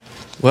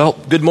Well,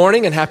 good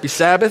morning and happy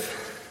Sabbath.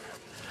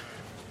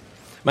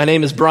 My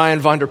name is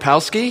Brian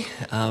Vonderpowski.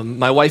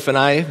 My wife and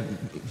I,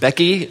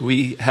 Becky,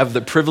 we have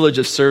the privilege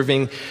of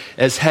serving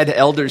as head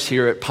elders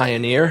here at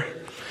Pioneer.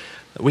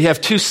 We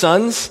have two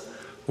sons.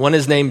 One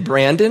is named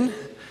Brandon,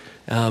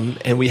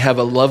 and we have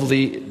a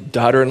lovely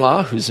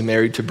daughter-in-law who's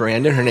married to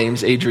Brandon. Her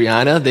name's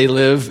Adriana. They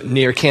live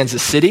near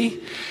Kansas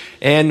City.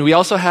 And we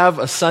also have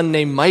a son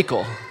named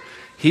Michael.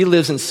 He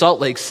lives in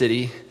Salt Lake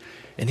City,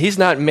 and he's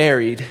not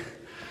married.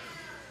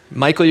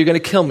 Michael, you're going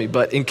to kill me,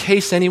 but in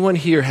case anyone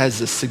here has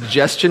a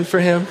suggestion for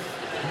him,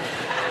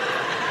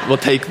 we'll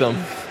take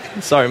them.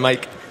 Sorry,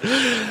 Mike.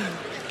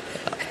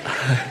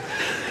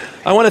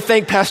 I want to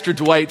thank Pastor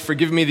Dwight for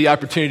giving me the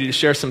opportunity to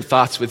share some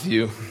thoughts with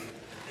you.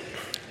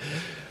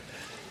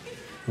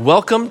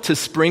 Welcome to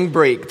Spring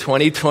Break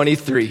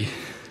 2023.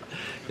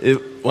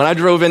 When I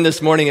drove in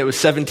this morning, it was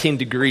 17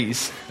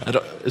 degrees.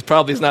 It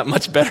probably is not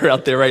much better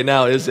out there right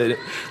now, is it?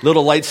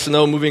 Little light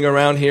snow moving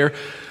around here.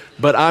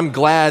 But I'm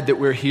glad that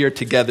we're here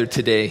together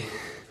today.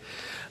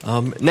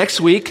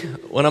 Next week,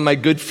 one of my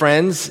good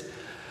friends,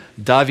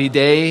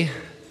 Davide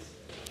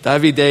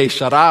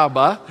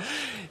Sharaba,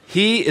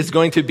 he is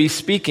going to be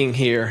speaking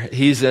here.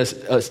 He's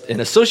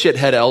an associate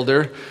head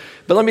elder.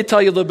 But let me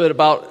tell you a little bit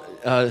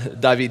about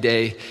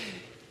Davide.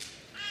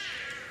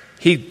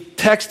 He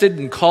texted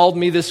and called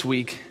me this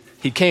week.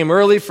 He came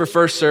early for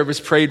first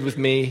service, prayed with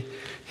me.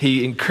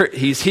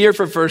 He's here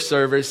for first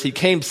service. He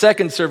came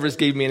second service,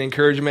 gave me an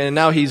encouragement, and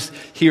now he's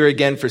here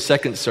again for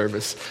second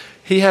service.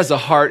 He has a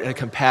heart and a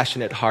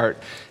compassionate heart.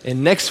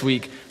 And next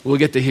week, we'll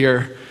get to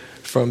hear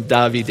from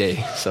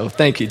Davide. So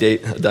thank you,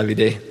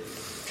 Davide.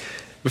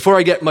 Before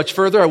I get much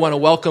further, I want to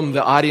welcome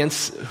the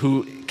audience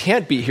who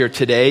can't be here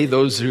today,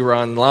 those who are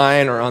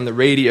online or on the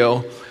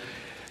radio.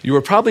 You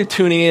were probably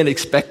tuning in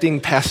expecting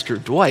Pastor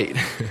Dwight.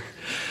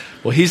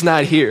 Well, he's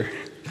not here.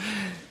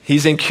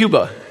 He's in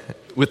Cuba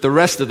with the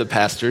rest of the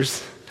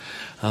pastors.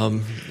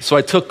 So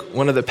I took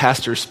one of the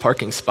pastors'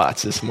 parking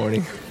spots this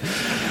morning.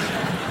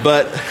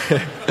 But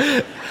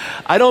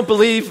I don't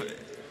believe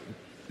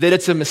that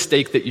it's a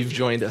mistake that you've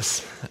joined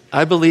us.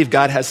 I believe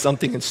God has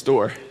something in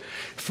store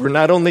for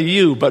not only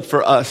you, but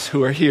for us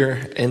who are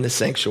here in the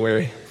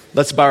sanctuary.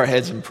 Let's bow our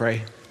heads and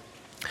pray.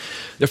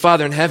 Dear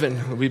Father in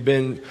heaven, we've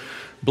been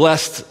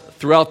blessed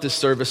throughout this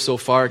service so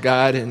far,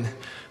 God, and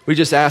we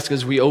just ask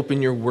as we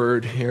open your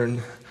word here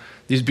in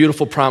these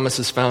beautiful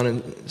promises found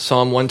in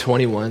Psalm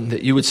 121,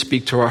 that you would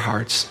speak to our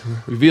hearts.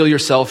 Reveal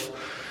yourself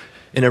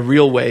in a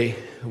real way,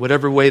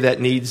 whatever way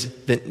that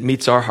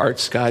meets our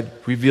hearts. God,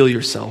 reveal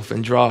yourself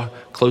and draw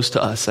close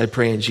to us. I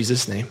pray in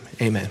Jesus' name,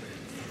 amen.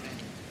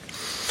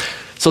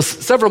 So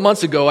several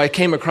months ago, I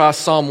came across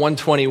Psalm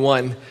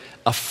 121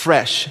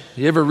 afresh.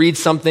 You ever read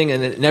something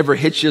and it never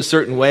hits you a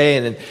certain way,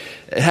 and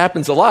it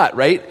happens a lot,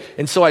 right?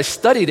 And so I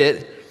studied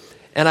it,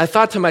 and I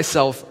thought to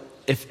myself,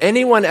 if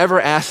anyone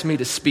ever asked me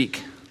to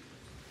speak,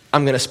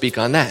 I'm going to speak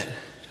on that.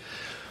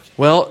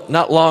 Well,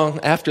 not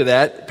long after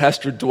that,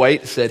 Pastor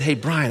Dwight said, hey,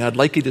 Brian, I'd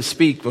like you to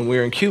speak when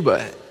we're in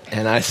Cuba.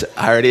 And I said,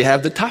 I already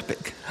have the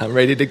topic. I'm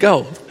ready to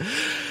go.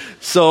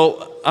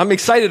 So I'm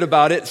excited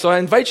about it. So I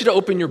invite you to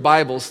open your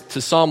Bibles to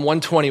Psalm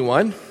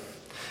 121.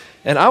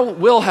 And I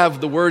will have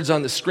the words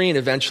on the screen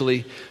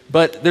eventually,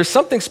 but there's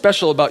something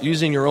special about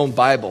using your own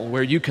Bible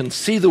where you can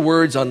see the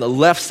words on the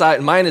left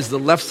side. Mine is the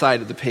left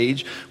side of the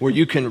page where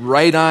you can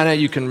write on it,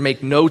 you can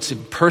make notes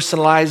and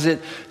personalize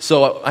it.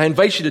 So I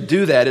invite you to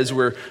do that as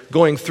we're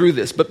going through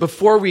this. But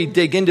before we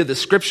dig into the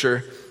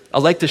scripture,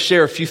 I'd like to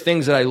share a few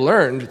things that I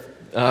learned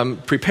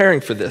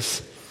preparing for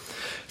this.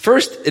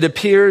 First, it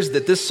appears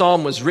that this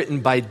psalm was written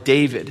by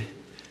David,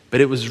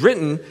 but it was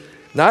written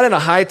not in a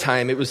high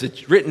time, it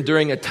was written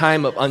during a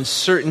time of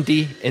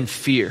uncertainty and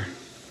fear.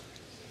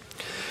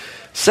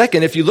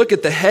 Second, if you look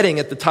at the heading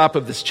at the top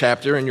of this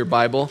chapter in your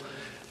Bible,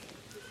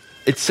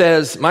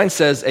 mine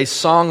says, a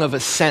song of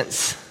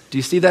ascents. Do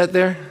you see that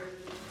there?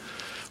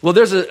 Well,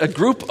 there's a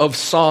group of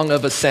song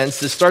of ascents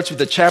that starts with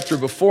the chapter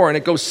before, and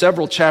it goes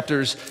several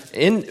chapters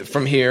in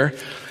from here.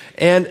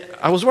 And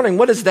I was wondering,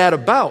 what is that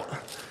about?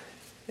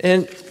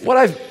 And what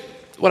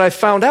I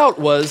found out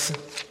was,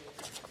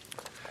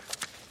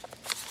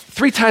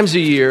 3 times a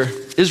year,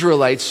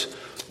 Israelites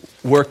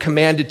were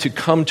commanded to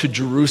come to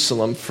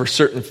Jerusalem for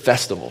certain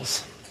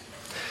festivals.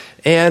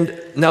 And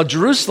now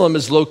Jerusalem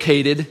is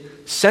located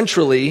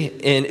centrally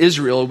in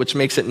Israel, which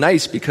makes it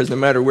nice because no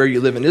matter where you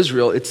live in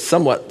Israel, it's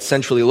somewhat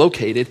centrally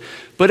located.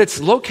 But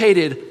it's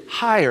located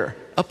higher,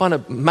 up on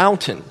a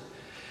mountain,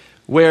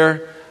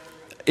 where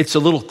it's a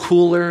little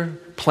cooler,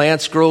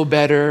 plants grow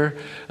better.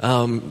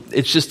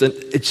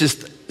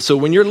 So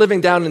when you're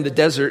living down in the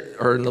desert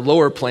or in the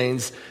lower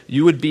plains,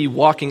 you would be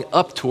walking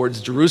up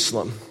towards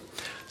Jerusalem.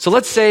 So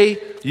let's say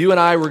you and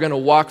I were going to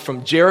walk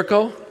from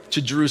Jericho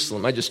to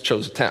Jerusalem. I just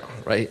chose a town,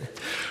 right?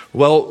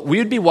 Well, we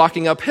would be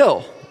walking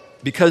uphill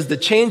because the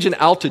change in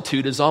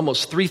altitude is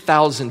almost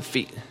 3,000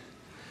 feet.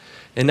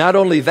 And not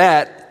only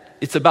that,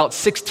 it's about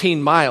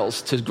 16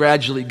 miles to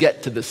gradually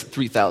get to this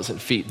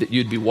 3,000 feet that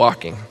you'd be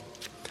walking.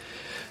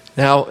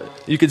 Now,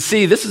 you can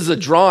see this is a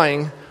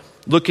drawing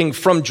looking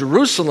from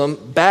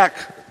Jerusalem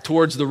back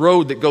towards the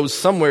road that goes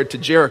somewhere to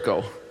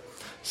Jericho.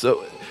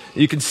 So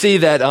you can see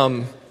that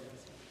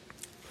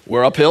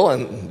we're uphill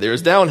and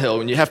there's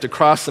downhill, and you have to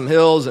cross some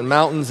hills and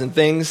mountains and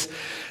things.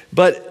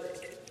 But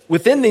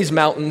within these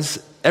mountains,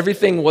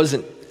 everything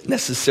wasn't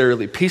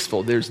necessarily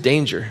peaceful. There's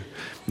danger.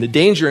 The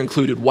danger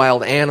included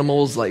wild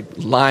animals like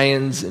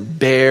lions and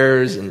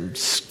bears and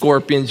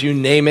scorpions, you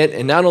name it.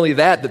 And not only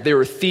that there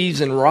were thieves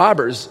and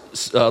robbers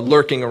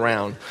lurking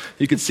around.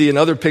 You could see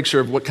another picture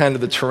of what kind of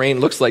the terrain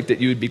looks like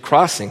that you would be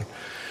crossing.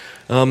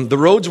 The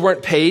roads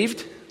weren't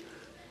paved.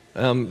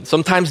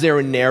 Sometimes they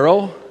were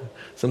narrow.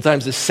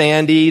 Sometimes the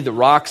sandy, the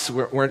rocks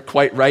weren't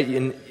quite right.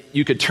 And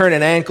you could turn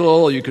an ankle,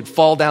 or you could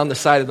fall down the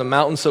side of the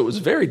mountain, so it was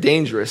very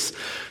dangerous.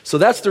 So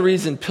that's the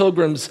reason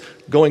pilgrims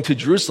going to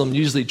Jerusalem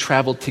usually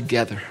traveled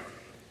together.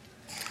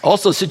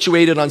 Also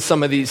situated on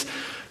some of these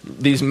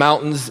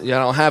mountains, I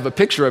don't have a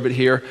picture of it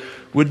here,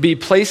 would be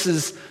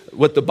places,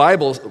 what the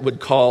Bible would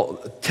call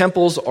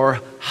temples or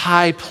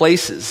high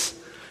places,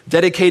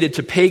 dedicated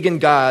to pagan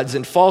gods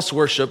and false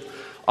worship,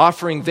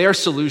 offering their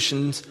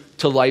solutions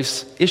to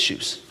life's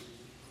issues.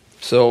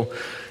 So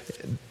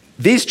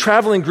these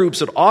traveling groups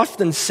would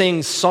often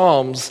sing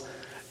psalms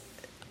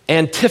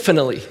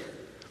antiphonally.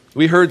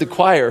 We heard the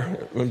choir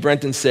when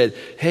Brenton said,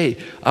 hey,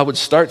 I would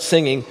start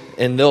singing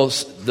and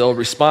they'll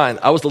respond.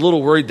 I was a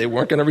little worried they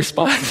weren't going to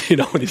respond,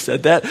 when he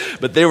said that,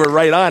 but they were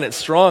right on it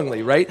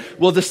strongly, right?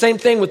 Well, the same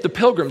thing with the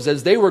pilgrims.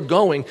 As they were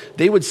going,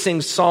 they would sing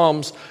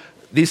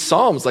these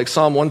psalms like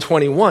Psalm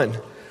 121.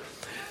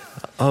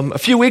 A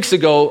few weeks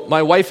ago,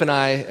 my wife and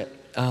I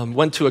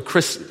went to a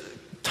Chris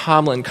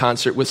Tomlin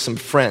concert with some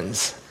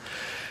friends.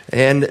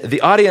 And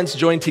the audience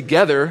joined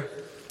together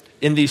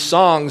in these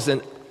songs,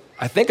 and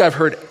I think I've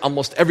heard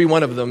almost every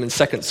one of them in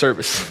second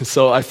service.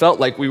 So I felt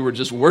like we were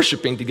just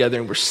worshiping together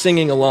and we're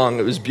singing along.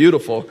 It was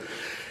beautiful.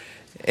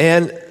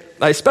 And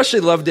I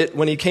especially loved it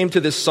when he came to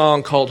this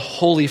song called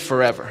Holy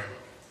Forever.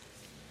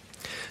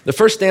 The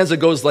first stanza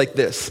goes like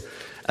this: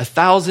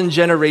 1,000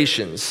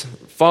 generations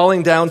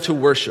falling down into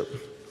worship,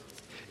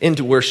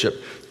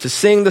 to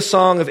sing the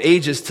song of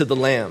ages to the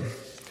Lamb.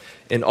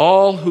 And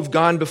all who've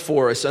gone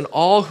before us and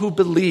all who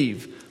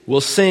believe will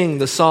sing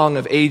the song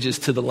of ages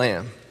to the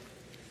Lamb.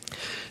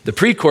 The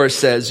pre-chorus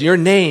says, your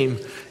name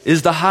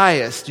is the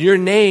highest. Your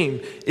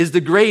name is the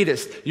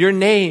greatest. Your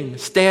name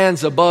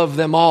stands above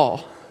them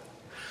all.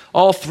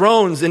 All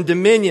thrones and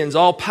dominions,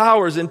 all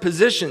powers and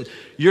positions,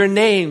 your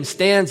name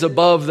stands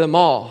above them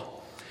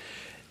all.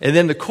 And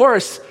then the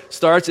chorus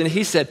starts, and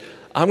he said,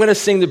 I'm going to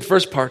sing the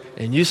first part,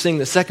 and you sing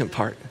the second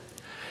part.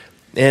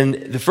 And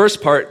the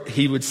first part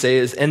he would say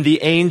is, and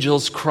the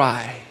angels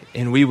cry.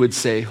 And we would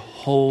say,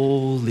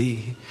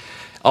 holy.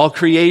 All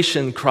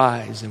creation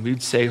cries, and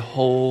we'd say,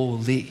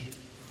 holy.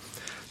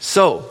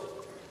 So,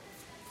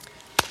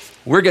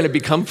 we're going to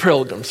become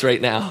pilgrims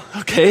right now,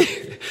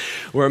 okay?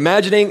 We're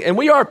imagining, and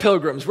we are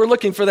pilgrims. We're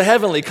looking for the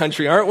heavenly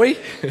country, aren't we?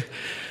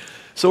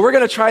 So we're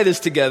going to try this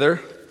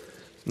together.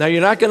 Now, you're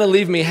not going to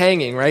leave me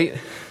hanging, right?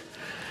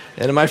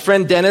 And my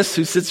friend Dennis,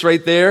 who sits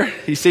right there,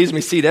 he sees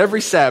me seat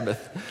every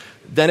Sabbath.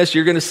 Dennis,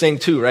 you're going to sing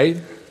too, right?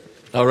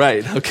 All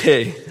right,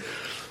 okay.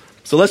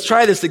 So let's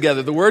try this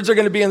together. The words are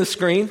going to be on the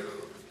screen.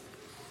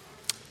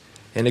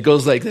 And it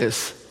goes like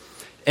this.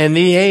 And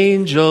the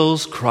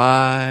angels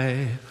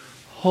cry,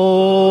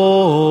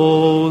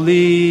 holy.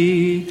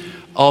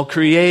 All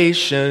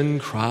creation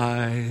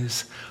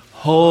cries,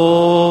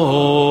 holy.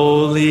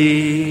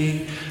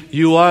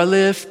 You are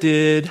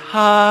lifted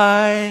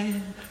high,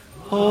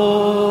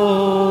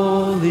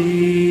 holy,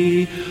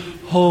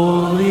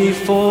 holy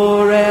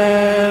forever.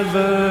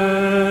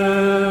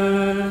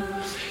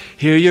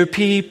 Hear your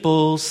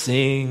people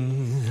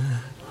sing,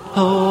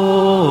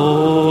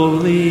 holy,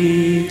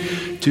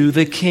 to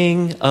the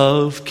King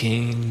of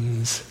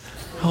Kings,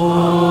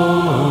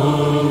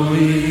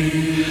 holy.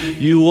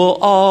 You will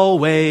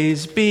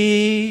always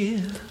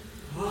be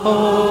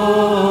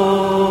holy,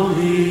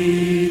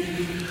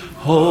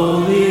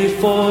 holy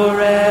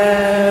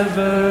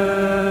forever.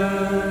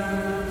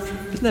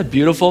 Isn't that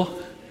beautiful?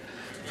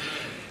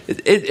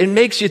 It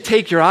makes you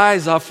take your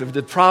eyes off of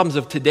the problems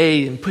of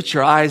today and put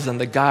your eyes on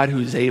the God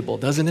who's able,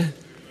 doesn't it?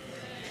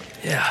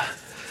 Yeah.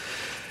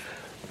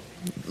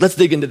 Let's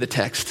dig into the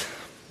text.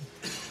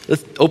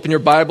 Let's open your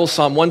Bible,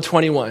 Psalm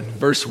 121,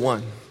 verse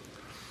 1.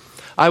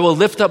 I will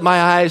lift up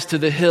my eyes to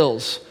the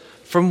hills.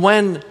 From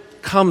when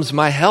comes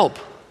my help?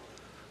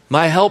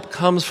 My help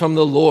comes from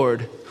the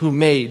Lord who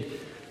made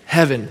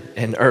heaven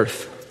and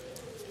earth.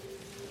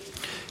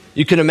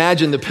 You can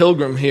imagine the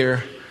pilgrim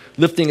here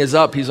lifting his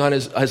up. He's on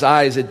his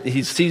eyes.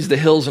 He sees the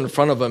hills in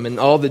front of him and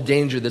all the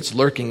danger that's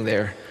lurking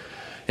there.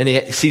 And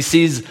he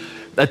sees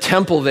a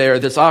temple there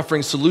that's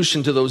offering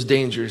solution to those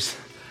dangers.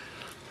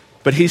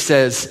 But he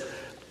says,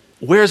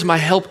 where's my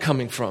help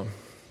coming from?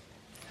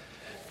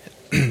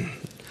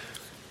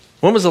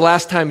 When was the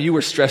last time you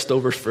were stressed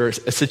over for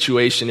a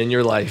situation in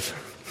your life?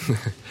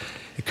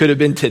 It could have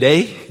been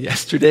today,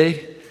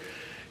 yesterday.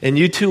 And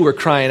you too were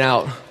crying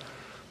out,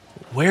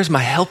 where's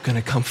my help going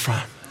to come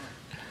from?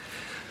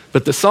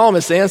 But the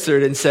psalmist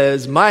answered and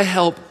says, my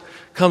help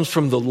comes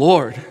from the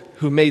Lord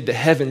who made the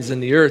heavens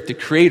and the earth, the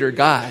creator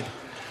God.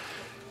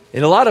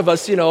 And a lot of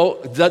us,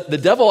 the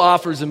devil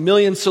offers a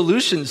million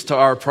solutions to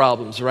our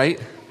problems, right?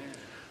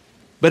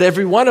 But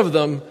every one of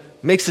them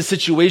makes the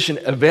situation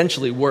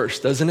eventually worse,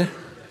 doesn't it?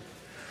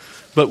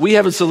 But we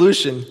have a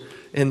solution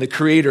in the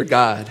creator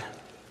God.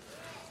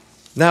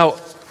 Now,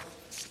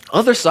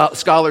 other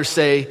scholars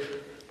say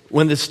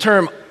when this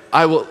term,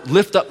 I will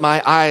lift up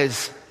my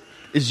eyes,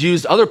 is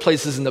used other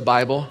places in the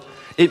Bible,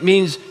 it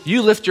means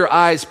you lift your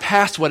eyes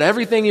past what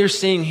everything you're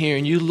seeing here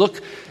and you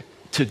look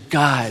to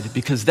God,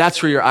 because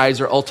that's where your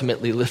eyes are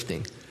ultimately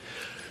lifting.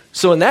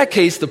 So in that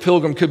case, the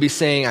pilgrim could be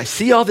saying, I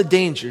see all the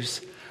dangers,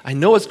 I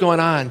know what's going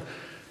on,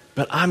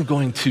 but I'm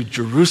going to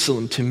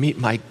Jerusalem to meet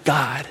my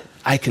God.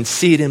 I can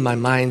see it in my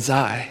mind's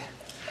eye.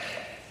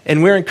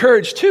 And we're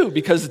encouraged too,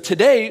 because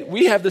today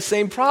we have the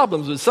same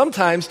problems, but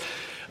sometimes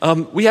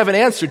we have an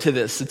answer to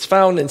this. It's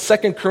found in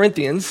 2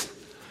 Corinthians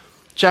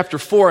chapter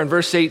 4 and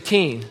verse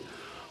 18.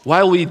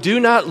 While we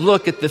do not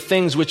look at the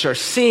things which are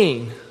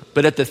seen,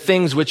 but at the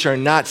things which are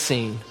not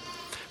seen.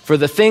 For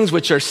the things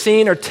which are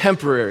seen are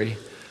temporary,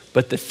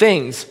 but the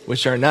things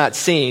which are not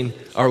seen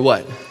are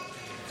what?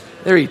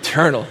 They're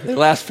eternal. They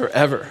last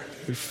forever.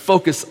 We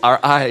focus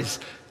our eyes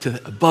to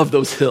above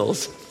those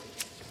hills.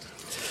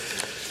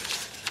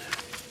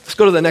 Let's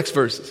go to the next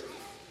verses.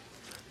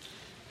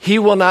 He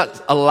will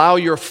not allow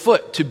your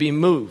foot to be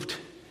moved.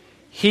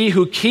 He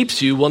who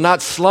keeps you will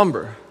not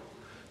slumber.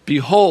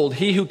 Behold,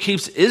 he who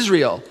keeps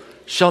Israel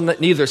shall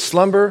neither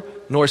slumber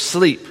nor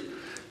sleep.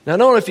 Now, I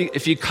don't know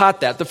if you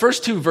caught that. The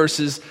first two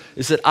verses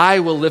is that I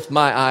will lift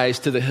my eyes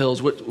to the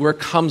hills, where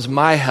comes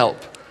my help.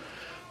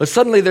 But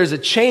suddenly there's a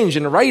change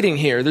in writing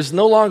here. There's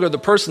no longer the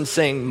person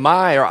saying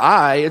my or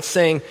I. It's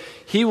saying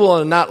he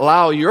will not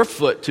allow your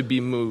foot to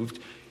be moved.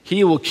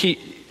 He who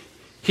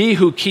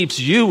keeps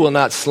you will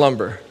not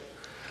slumber.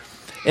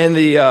 And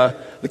the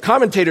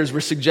commentators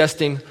were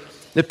suggesting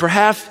that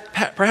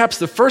perhaps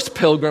the first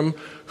pilgrim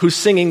who's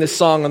singing this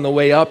song on the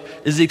way up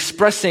is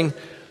expressing,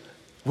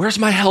 where's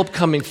my help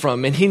coming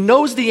from? And he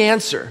knows the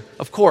answer.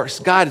 Of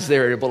course, God is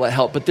there able to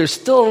help, but there's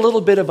still a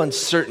little bit of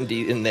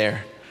uncertainty in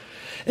there.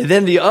 And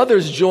then the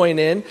join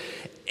in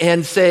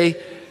and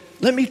say,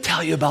 let me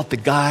tell you about the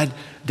God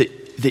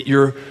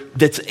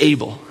that's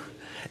able.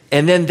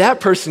 And then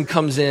that person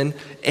comes in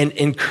and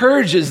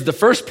encourages the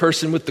first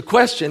person with the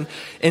question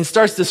and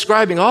starts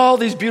describing all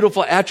these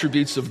beautiful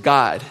attributes of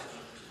God.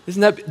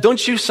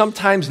 Don't you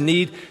sometimes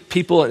need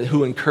people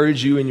who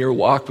encourage you in your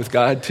walk with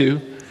God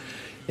too?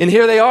 And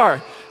here they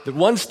are. The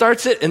one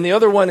starts it and the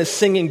other one is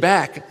singing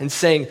back and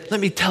saying, let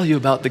me tell you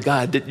about the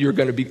God that you're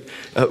going to be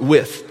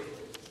with.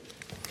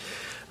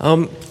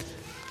 The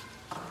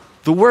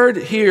word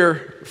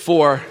here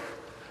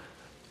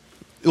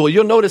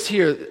you'll notice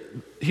here,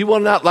 he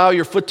will not allow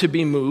your foot to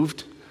be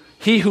moved.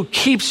 He who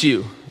keeps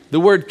you, the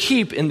word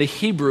keep in the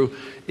Hebrew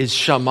is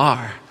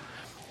shamar.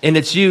 And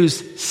it's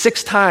used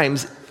 6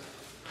 times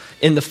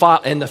in the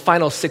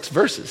final 6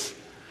 verses.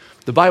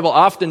 The Bible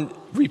often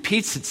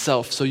repeats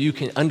itself so you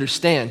can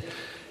understand.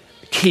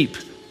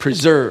 Keep,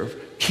 preserve,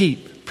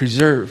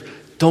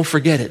 don't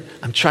forget it.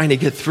 I'm trying to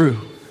get through.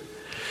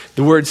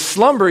 The word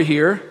slumber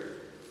here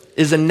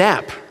is a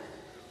nap.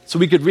 So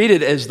we could read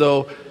it as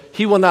though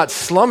he will not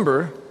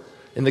slumber,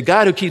 and the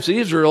God who keeps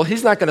Israel,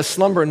 he's not going to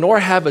slumber nor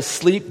have a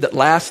sleep that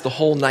lasts the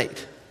whole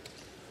night.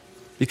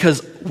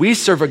 Because we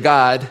serve a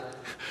God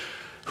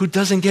who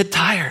doesn't get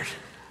tired,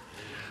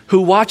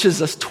 who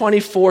watches us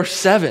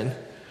 24/7.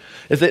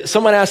 If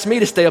someone asked me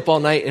to stay up all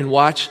night and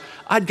watch,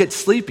 I'd get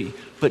sleepy.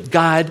 But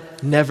God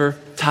never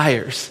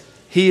tires.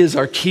 He is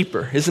our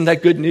keeper. Isn't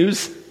that good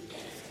news?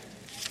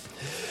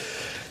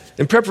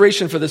 In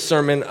preparation for this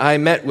sermon, I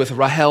met with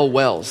Rahel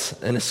Wells,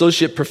 an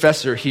associate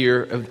professor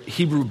here of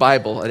Hebrew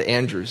Bible at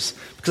Andrews,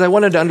 because I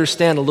wanted to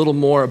understand a little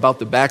more about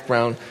the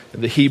background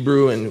of the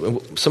Hebrew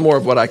and some more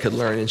of what I could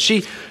learn. And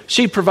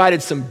she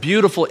provided some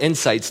beautiful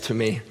insights to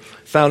me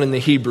found in the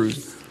Hebrew.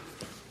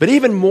 But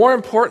even more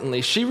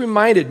importantly, she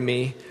reminded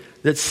me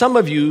that some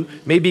of you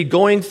may be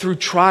going through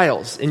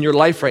trials in your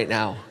life right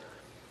now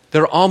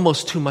that are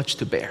almost too much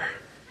to bear.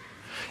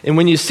 And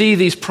when you see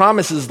these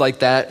promises like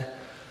that,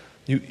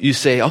 you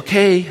say,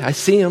 okay, I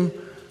see them,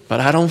 but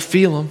I don't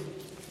feel them.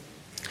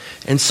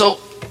 And so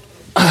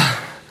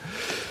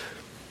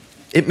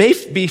it may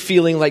be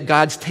feeling like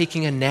God's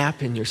taking a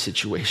nap in your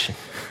situation.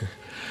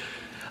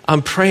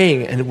 I'm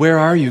praying, and where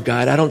are you,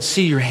 God? I don't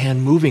see your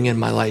hand moving in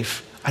my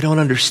life. I don't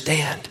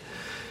understand.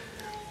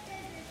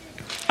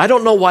 I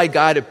don't know why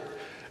God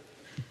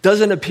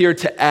doesn't appear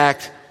to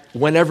act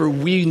whenever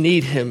we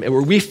need him and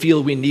where we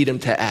feel we need him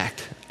to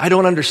act. I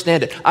don't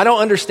understand it. I don't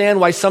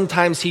understand why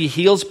sometimes he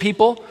heals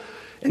people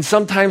and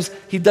sometimes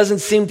he doesn't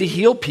seem to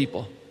heal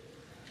people.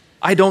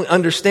 I don't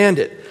understand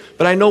it.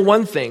 But I know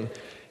one thing.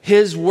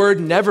 His word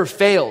never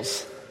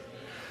fails.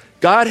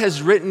 God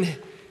has written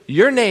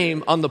your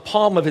name on the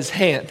palm of his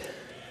hand.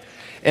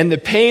 And the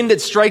pain that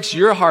strikes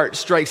your heart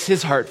strikes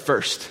his heart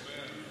first.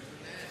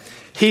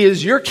 He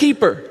is your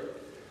keeper.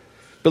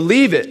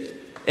 Believe it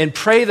and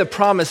pray the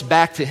promise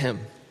back to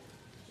him.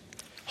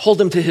 Hold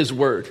him to his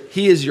word.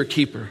 He is your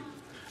keeper.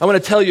 I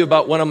want to tell you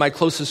about one of my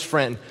closest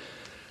friends,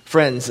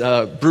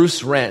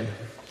 Bruce Wren,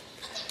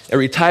 a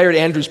retired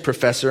Andrews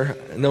professor.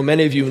 I know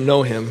many of you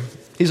know him.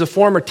 He's a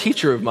former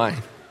teacher of mine,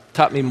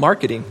 taught me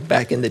marketing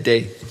back in the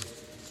day.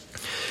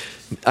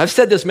 I've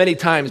said this many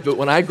times, but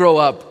when I grow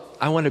up,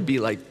 I want to be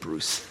like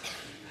Bruce.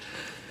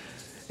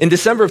 In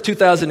December of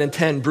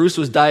 2010, Bruce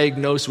was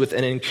diagnosed with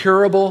an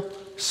incurable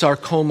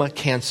sarcoma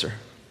cancer.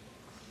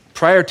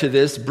 Prior to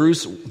this,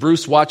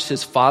 Bruce watched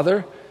his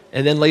father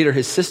and then later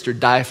his sister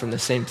die from the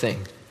same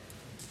thing.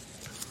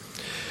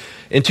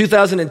 In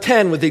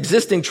 2010, with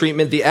existing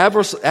treatment, the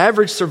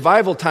average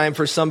survival time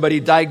for somebody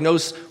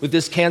diagnosed with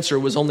this cancer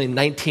was only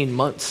 19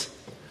 months,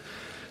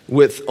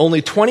 with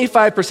only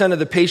 25% of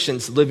the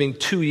patients living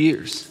 2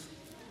 years.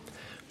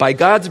 By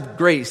God's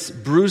grace,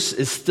 Bruce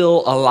is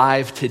still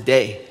alive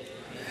today.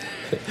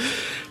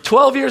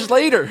 12 years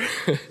later.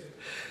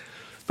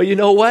 But you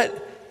know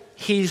what?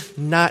 He's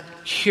not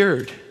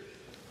cured.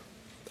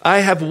 I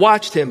have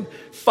watched him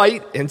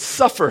fight and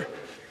suffer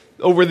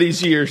over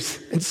these years,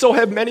 and so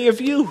have many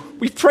of you.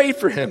 We prayed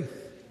for him.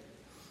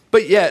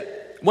 But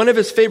yet, one of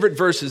his favorite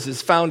verses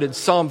is found in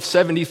Psalm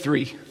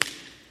 73.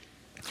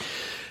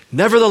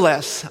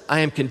 Nevertheless,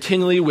 I am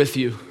continually with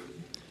you.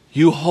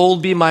 You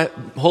hold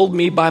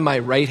me by my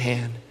right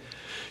hand.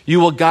 You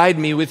will guide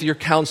me with your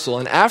counsel,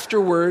 and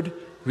afterward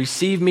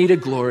receive me to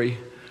glory.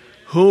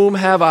 Whom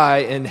have I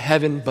in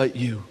heaven but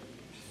you?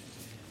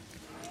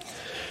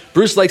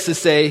 Bruce likes to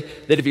say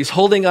that if he's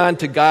holding on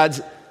to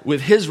God's with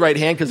his right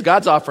hand, because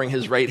God's offering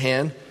his right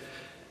hand,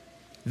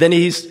 then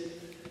he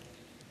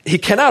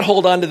cannot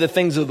hold on to the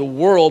things of the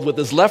world with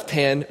his left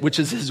hand, which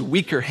is his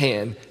weaker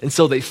hand, and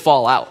so they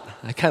fall out.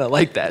 I kind of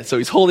like that. So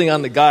he's holding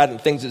on to God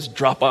and things just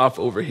drop off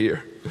over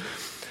here.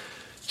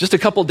 Just a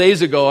couple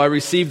days ago, I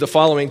received the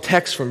following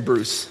text from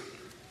Bruce.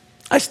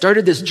 I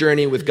started this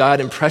journey with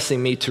God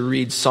impressing me to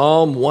read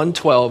Psalm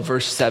 112,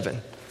 verse 7.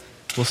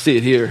 We'll see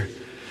it here.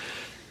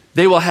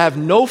 They will have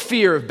no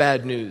fear of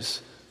bad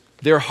news.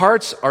 Their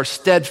hearts are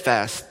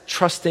steadfast,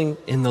 trusting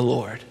in the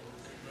Lord.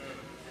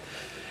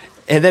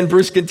 And then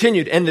Bruce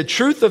continued, and the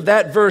truth of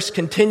that verse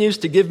continues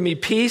to give me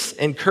peace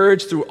and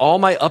courage through all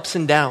my ups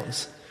and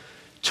downs,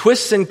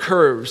 twists and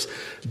curves,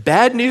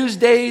 bad news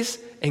days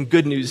and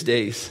good news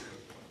days.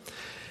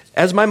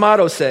 As my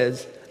motto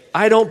says,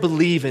 I don't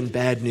believe in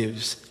bad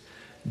news.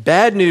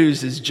 Bad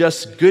news is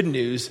just good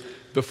news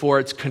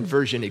before its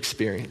conversion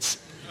experience.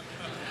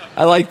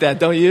 I like that,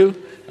 don't you?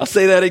 I'll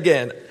say that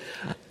again.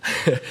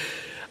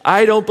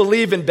 I don't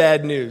believe in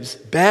bad news.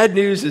 Bad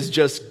news is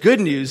just good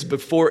news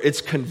before its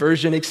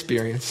conversion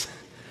experience.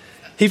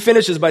 He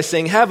finishes by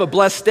saying, have a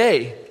blessed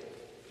day.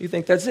 You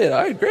think that's it?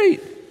 All right,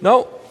 great.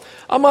 No,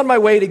 I'm on my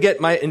way to get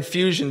my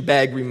infusion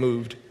bag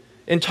removed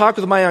and talk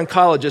with my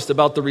oncologist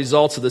about the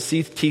results of the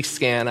CT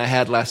scan I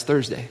had last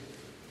Thursday.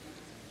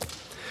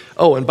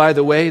 Oh, and by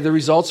the way, the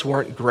results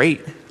weren't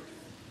great.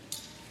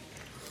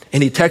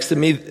 And he texted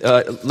me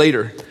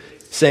later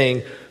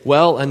saying,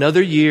 well,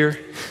 another year,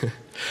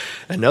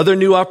 another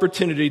new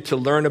opportunity to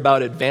learn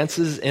about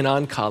advances in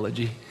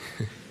oncology.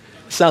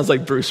 Sounds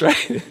like Bruce,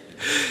 right?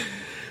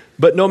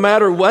 But no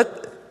matter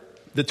what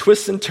the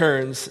twists and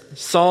turns,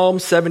 Psalm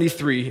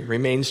 73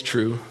 remains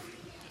true.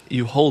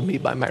 You hold me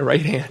by my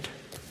right hand.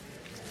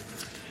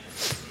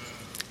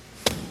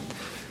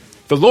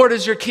 The Lord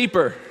is your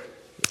keeper.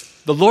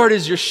 The Lord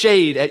is your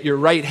shade at your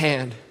right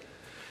hand.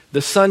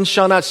 The sun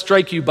shall not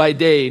strike you by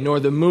day, nor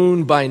the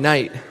moon by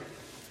night.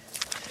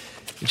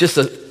 Just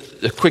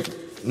a quick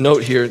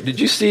note here. Did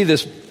you see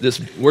this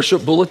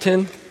worship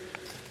bulletin?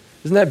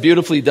 Isn't that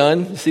beautifully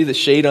done? You see the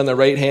shade on the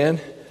right hand?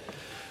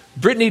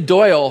 Brittany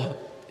Doyle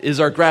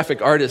is our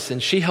graphic artist,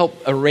 and she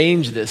helped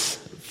arrange this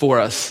for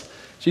us.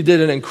 She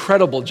did an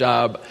incredible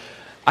job.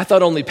 I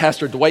thought only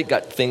Pastor Dwight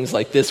got things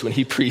like this when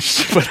he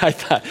preached, but I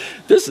thought,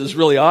 this is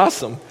really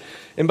awesome.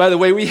 And by the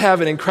way, we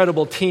have an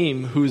incredible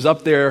team who's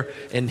up there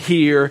and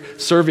here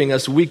serving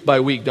us week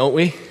by week, don't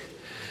we?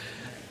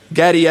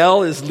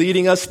 Gadiel is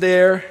leading us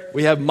there.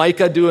 We have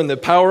Micah doing the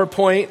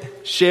PowerPoint.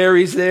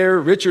 Sherry's there.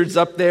 Richard's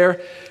up there.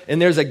 And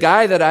there's a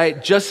guy that I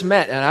just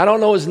met, and I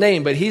don't know his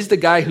name, but he's the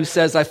guy who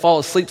says I fall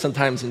asleep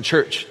sometimes in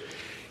church.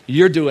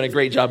 You're doing a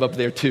great job up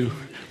there too.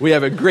 We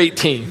have a great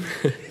team.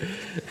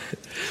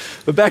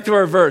 But back to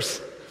our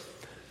verse.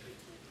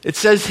 It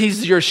says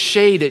he's your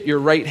shade at your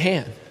right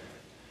hand.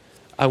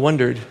 I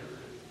wondered,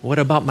 what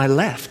about my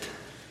left?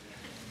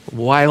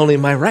 Why only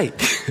my right?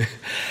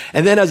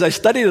 And then as I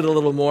studied it a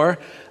little more,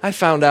 I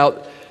found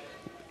out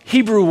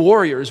Hebrew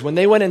warriors, when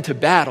they went into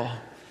battle,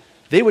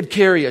 they would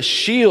carry a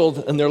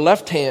shield in their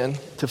left hand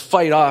to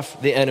fight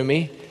off the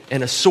enemy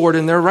and a sword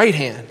in their right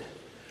hand.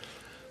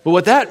 But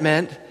what that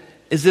meant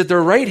is that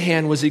their right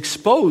hand was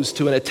exposed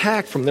to an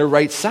attack from their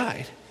right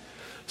side.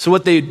 So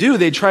what they'd do,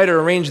 they'd try to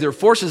arrange their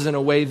forces in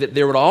a way that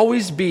there would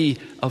always be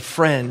a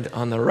friend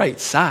on the right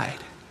side.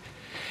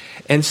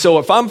 And so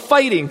if I'm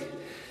fighting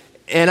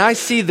and I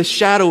see the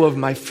shadow of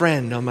my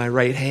friend on my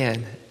right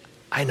hand,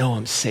 I know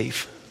I'm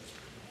safe.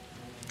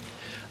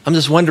 I'm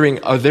just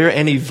wondering, are there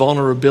any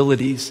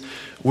vulnerabilities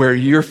where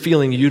you're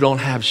feeling you don't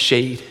have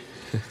shade?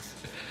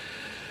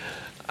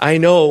 I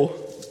know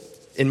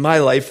in my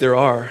life there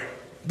are,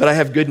 but I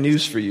have good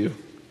news for you.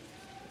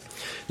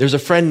 There's a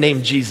friend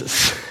named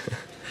Jesus.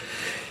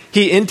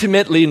 He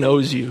intimately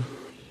knows you.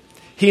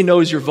 He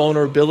knows your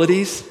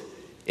vulnerabilities,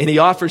 and he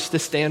offers to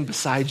stand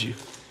beside you.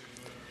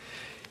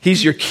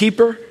 He's your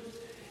keeper,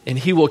 and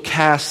he will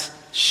cast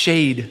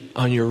shade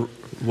on your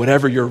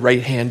whatever your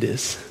right hand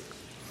is.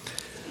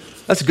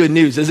 That's good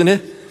news, isn't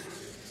it?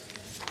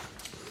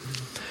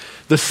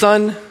 The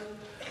sun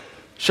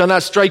shall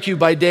not strike you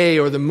by day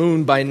or the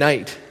moon by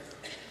night.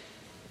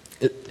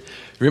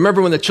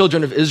 Remember when the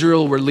children of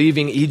Israel were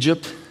leaving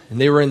Egypt and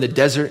they were in the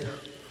desert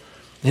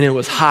and it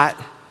was hot?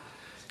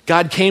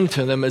 God came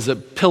to them as a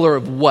pillar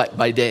of what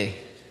by day?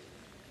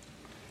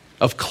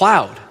 Of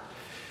cloud,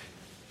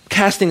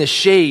 casting a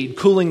shade,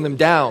 cooling them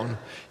down.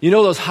 You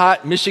know those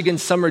hot Michigan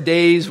summer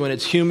days when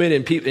it's humid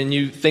and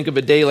you think of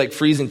a day like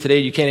freezing today,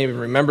 you can't even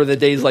remember the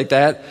days like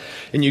that.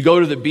 And you go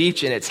to the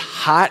beach and it's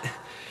hot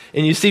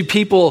and you see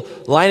people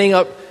lining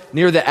up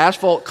near the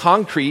asphalt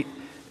concrete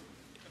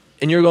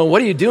and you're going,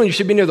 what are you doing? You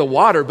should be near the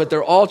water, but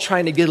they're all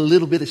trying to get a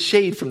little bit of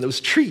shade from those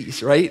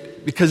trees,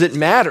 right? Because it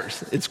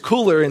matters. It's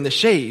cooler in the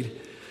shade.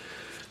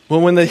 Well,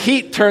 when the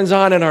heat turns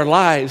on in our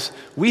lives,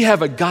 we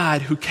have a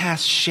God who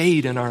casts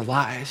shade in our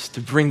lives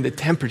to bring the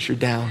temperature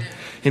down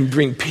and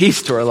bring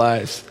peace to our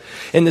lives.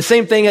 And the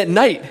same thing at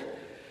night.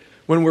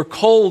 When we're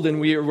cold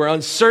and we're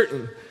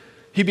uncertain,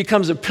 he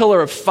becomes a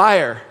pillar of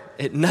fire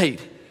at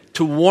night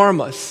to warm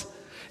us.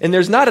 And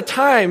there's not a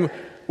time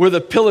where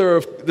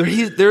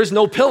there is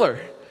no pillar.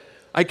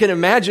 I can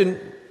imagine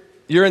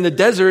you're in the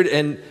desert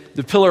and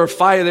the pillar of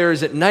fire there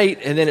is at night,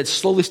 and then it's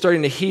slowly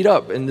starting to heat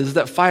up. And does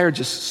that fire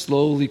just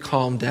slowly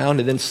calm down?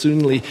 And then soon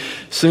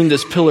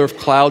this pillar of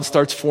cloud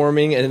starts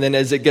forming, and then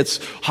as it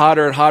gets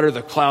hotter and hotter,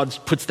 the cloud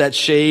puts that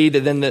shade,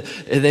 and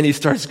then he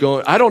starts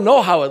going. I don't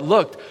know how it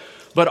looked,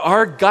 but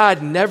our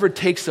God never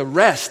takes a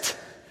rest.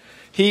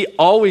 He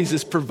always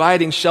is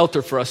providing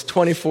shelter for us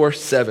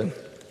 24/7.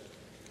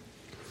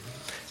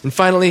 And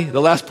finally,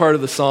 the last part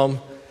of the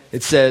psalm,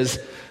 it says,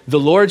 "The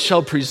Lord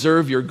shall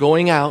preserve your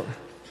going out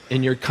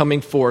and your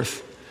coming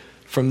forth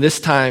from this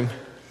time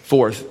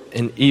forth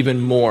and even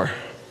more."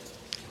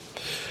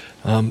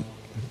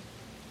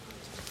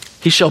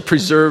 He shall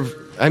preserve,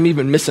 I'm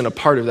even missing a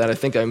part of that. I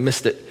think I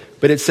missed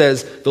it. But it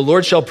says, "The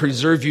Lord shall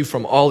preserve you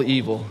from all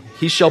evil.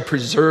 He shall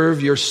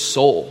preserve your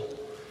soul."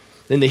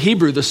 In the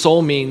Hebrew, the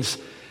soul means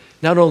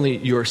not only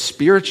your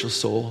spiritual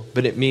soul,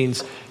 but it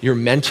means your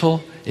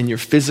mental and your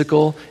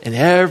physical and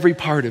every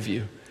part of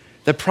you.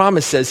 The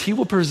promise says he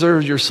will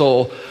preserve your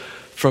soul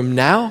from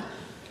now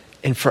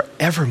and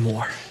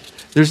forevermore.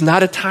 There's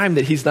not a time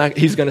that he's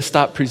going to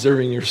stop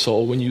preserving your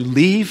soul. When you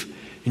leave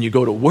and you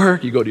go to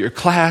work, you go to your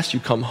class,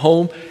 you come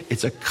home,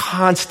 it's a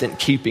constant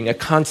keeping, a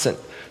constant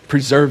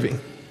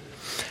preserving.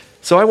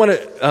 So I want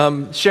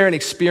to share an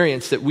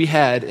experience that we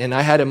had, and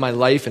I had in my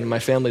life and in my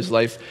family's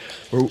life,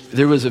 where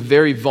there was a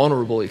very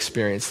vulnerable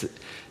experience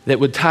that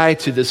would tie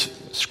to this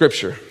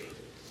scripture.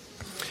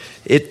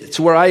 It's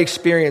where I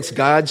experienced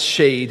God's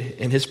shade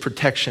and his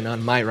protection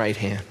on my right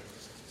hand.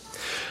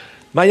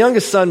 My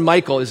youngest son,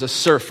 Michael, is a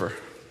surfer.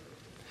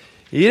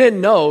 You didn't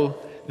know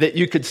that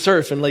you could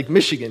surf in Lake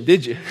Michigan,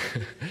 did you?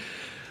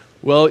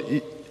 Well,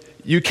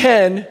 you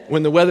can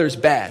when the weather's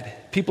bad.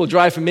 People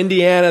drive from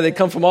Indiana, they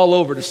come from all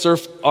over to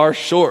surf our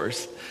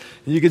shores.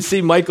 You can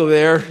see Michael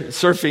there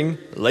surfing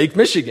Lake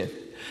Michigan.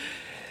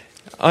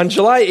 On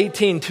July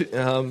 18,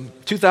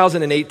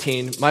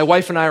 2018, my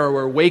wife and I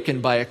were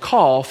awakened by a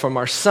call from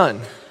our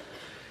son.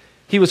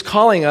 He was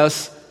calling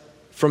us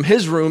from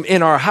his room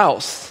in our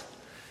house.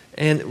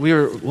 And we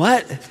were,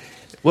 what?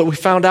 What we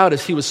found out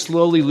is he was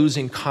slowly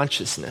losing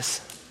consciousness.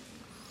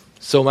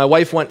 So my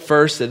wife went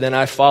first, and then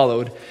I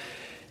followed.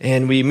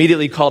 And we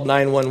immediately called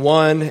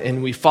 911,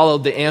 and we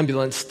followed the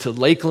ambulance to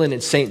Lakeland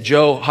and St.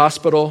 Joe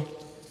Hospital.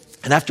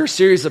 And after a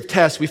series of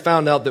tests, we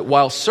found out that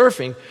while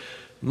surfing,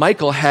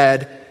 Michael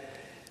had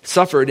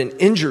suffered an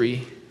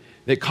injury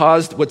that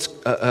caused what's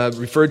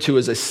referred to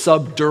as a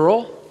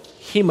subdural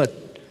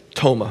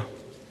hematoma,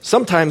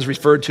 sometimes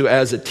referred to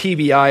as a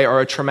TBI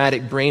or a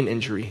traumatic brain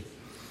injury.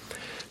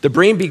 The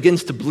brain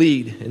begins to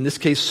bleed, in this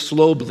case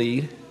slow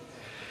bleed,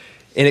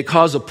 and it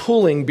causes a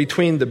pooling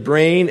between the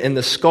brain and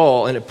the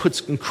skull, and it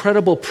puts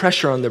incredible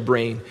pressure on the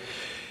brain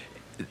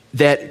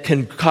that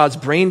can cause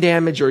brain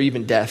damage or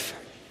even death.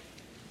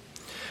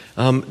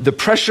 The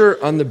pressure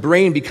on the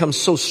brain becomes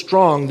so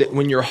strong that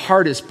when your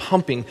heart is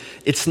pumping,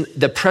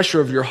 the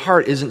pressure of your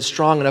heart isn't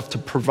strong enough to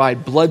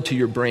provide blood to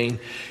your brain,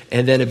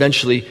 and then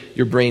eventually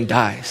your brain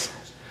dies.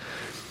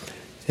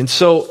 And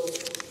so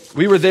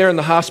we were there in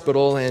the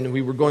hospital, and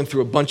we were going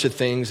through a bunch of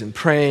things and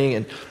praying,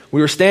 and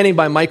we were standing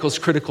by Michael's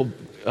critical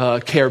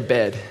care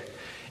bed.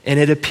 And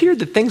it appeared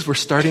that things were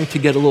starting to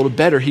get a little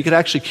better. He could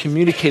actually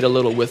communicate a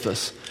little with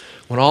us,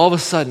 when all of a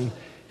sudden,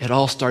 it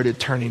all started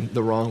turning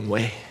the wrong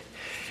way.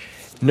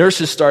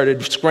 Nurses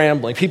started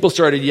scrambling. People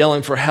started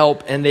yelling for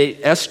help, and they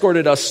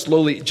escorted us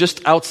slowly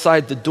just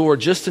outside the door,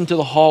 just into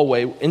the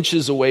hallway,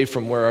 inches away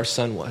from where our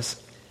son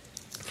was.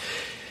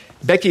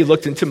 Becky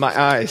looked into my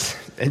eyes,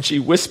 and she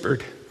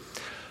whispered,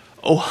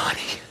 "Oh,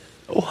 honey,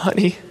 oh,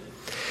 honey."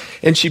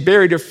 And she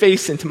buried her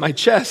face into my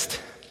chest.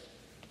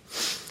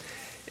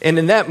 And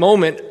in that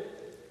moment,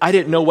 I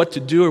didn't know what to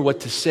do or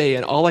what to say,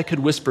 and all I could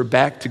whisper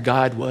back to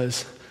God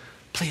was,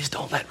 "Please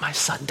don't let my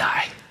son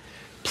die.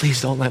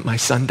 Please don't let my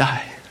son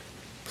die."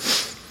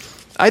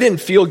 I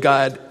didn't feel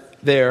God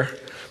there,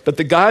 but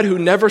the God who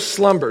never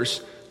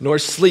slumbers nor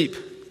sleep,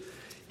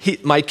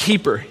 my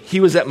keeper, he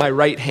was at my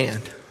right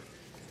hand.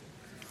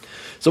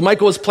 So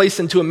Michael was placed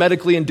into a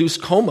medically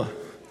induced coma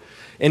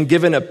and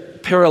given a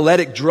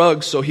paralytic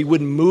drug so he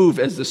wouldn't move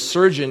as the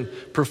surgeon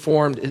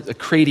performed a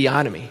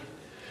craniotomy.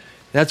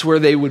 That's where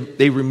they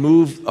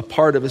remove a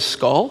part of his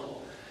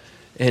skull,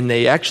 and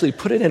they actually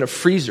put it in a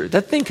freezer.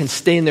 That thing can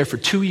stay in there for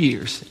 2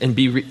 years and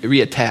be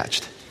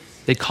reattached.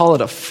 They call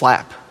it a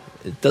flap.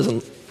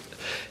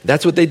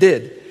 That's what they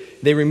did.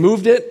 They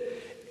removed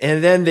it,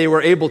 and then they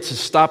were able to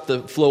stop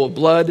the flow of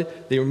blood.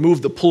 They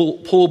removed the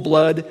pool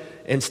blood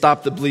and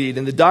stopped the bleed.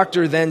 And the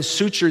doctor then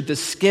sutured the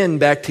skin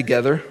back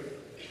together,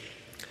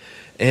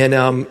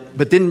 and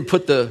but didn't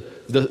put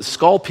the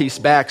skull piece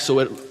back, so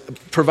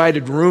it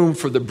provided room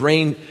for the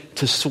brain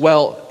to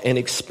swell and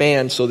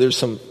expand. So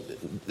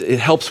it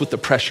helps with the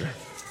pressure.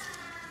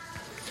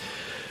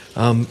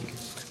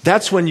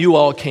 That's when you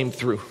all came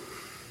through.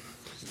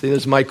 See,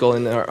 there's Michael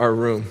in our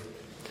room.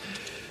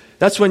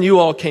 That's when you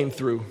all came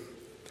through.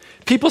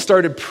 People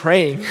started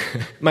praying.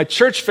 My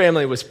church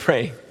family was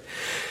praying.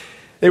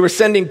 They were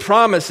sending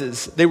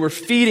promises. They were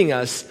feeding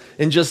us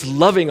and just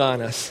loving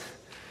on us.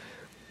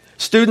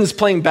 Students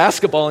playing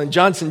basketball in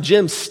Johnson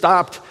Gym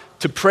stopped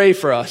to pray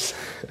for us.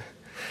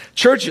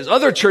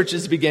 Other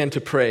churches began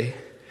to pray.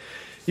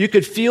 You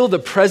could feel the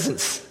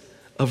presence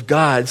of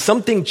God.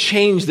 Something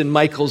changed in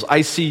Michael's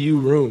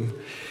ICU room.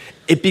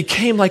 It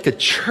became like a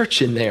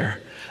church in there.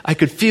 I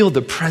could feel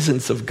the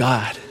presence of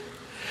God.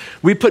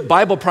 We put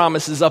Bible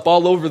promises up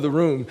all over the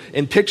room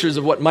and pictures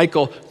of what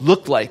Michael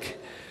looked like.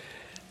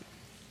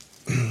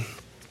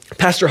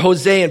 Pastor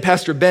Jose and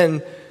Pastor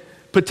Ben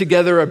put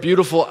together a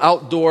beautiful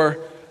outdoor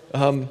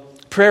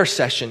prayer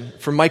session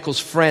for Michael's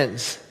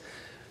friends.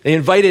 They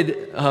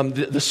invited,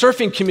 the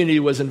surfing community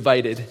was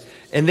invited,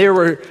 and there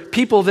were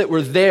people that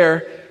were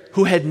there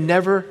who had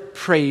never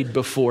prayed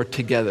before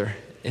together.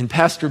 And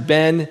Pastor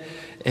Ben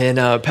and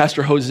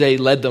Pastor Jose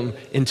led them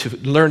into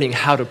learning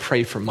how to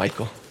pray for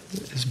Michael.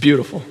 It's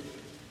beautiful.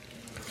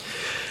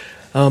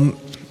 Our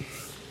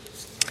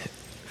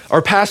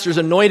pastors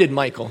anointed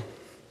Michael,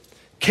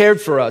 cared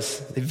for us,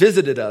 they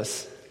visited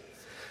us.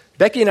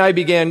 Becky and I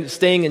began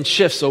staying in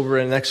shifts over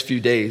the next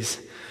few days.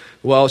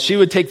 Well, she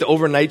would take the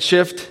overnight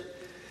shift,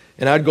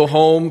 and I'd go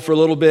home for a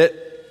little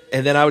bit,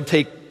 and then I would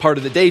take part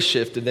of the day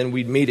shift, and then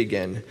we'd meet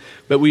again.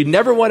 But we'd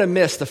never want to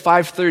miss the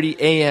 5:30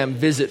 a.m.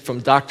 visit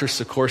from Dr.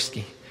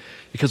 Sikorsky,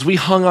 because we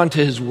hung on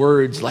to his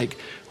words like,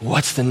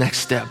 what's the next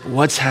step?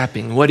 What's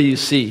happening? What do you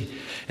see?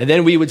 And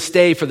then we would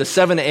stay for the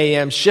 7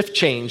 a.m. shift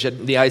change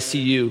at the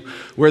ICU,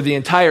 where the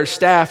entire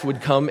staff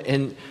would come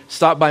and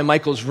stop by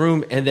Michael's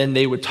room, and then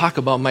they would talk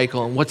about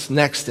Michael and what's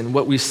next and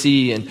what we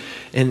see,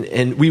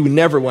 and we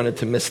never wanted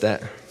to miss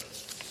that.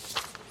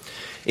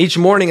 Each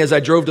morning as I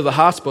drove to the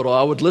hospital,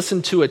 I would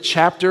listen to a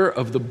chapter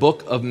of the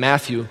book of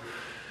Matthew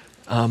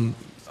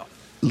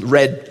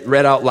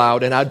read out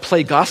loud, and I'd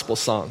play gospel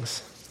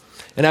songs.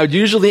 And I would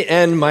usually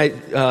end my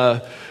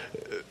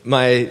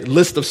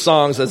list of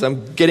songs as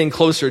I'm getting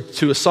closer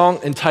to a song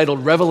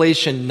entitled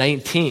Revelation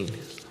 19.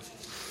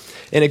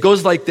 And it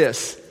goes like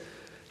this: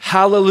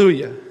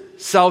 Hallelujah,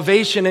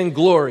 salvation and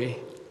glory,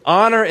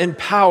 honor and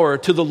power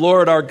to the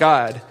Lord our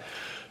God.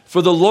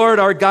 For the Lord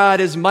our God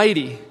is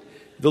mighty.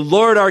 The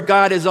Lord our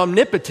God is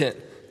omnipotent.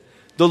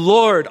 The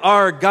Lord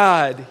our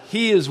God,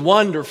 he is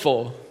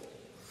wonderful.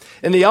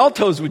 And the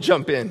altos would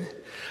jump in.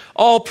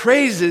 All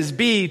praises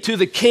be to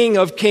the King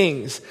of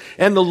Kings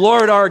and the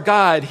Lord our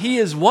God. He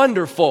is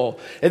wonderful.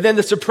 And then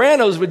the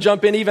sopranos would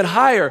jump in even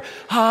higher.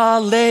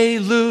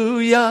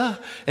 Hallelujah.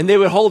 And they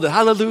would hold it.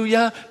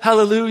 Hallelujah,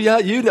 hallelujah.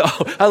 You know,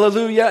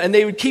 hallelujah. And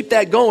they would keep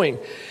that going.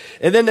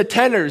 And then the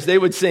tenors, they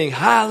would sing,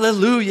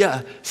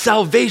 hallelujah,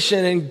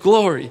 salvation and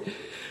glory,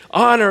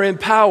 honor and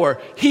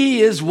power.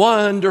 He is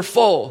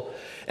wonderful.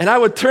 And I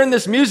would turn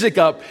this music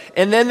up,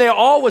 and then they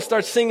all would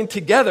start singing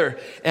together,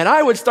 and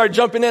I would start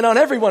jumping in on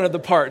every one of the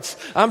parts.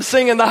 I'm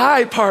singing the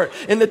high part,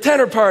 and the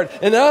tenor part,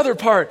 and the other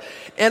part.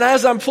 And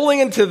as I'm pulling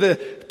into the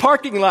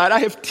parking lot, I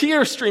have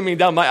tears streaming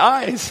down my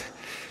eyes,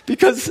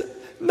 because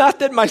not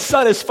that my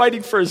son is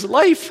fighting for his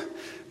life,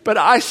 but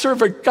I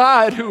serve a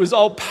God who is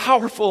all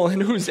powerful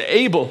and who's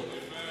able.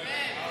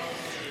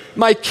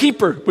 My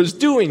keeper was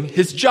doing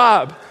his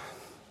job.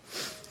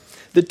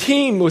 The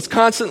team was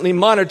constantly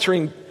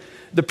monitoring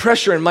the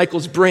pressure in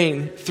Michael's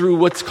brain through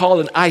what's called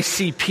an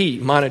ICP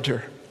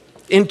monitor,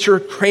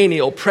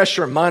 intracranial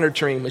pressure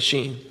monitoring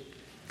machine.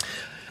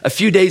 A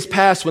few days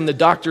passed when the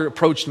doctor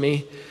approached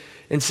me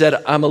and said,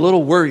 I'm a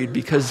little worried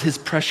because his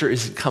pressure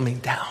isn't coming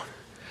down.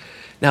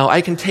 Now,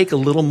 I can take a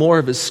little more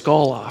of his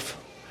skull off,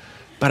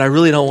 but I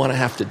really don't want to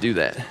have to do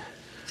that.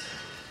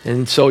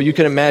 And so you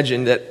can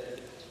imagine that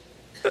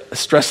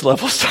stress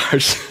level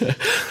starts.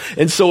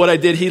 And so what I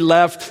did, he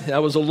left. I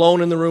was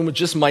alone in the room with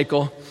just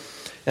Michael.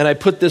 And I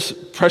put this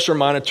pressure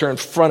monitor in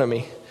front of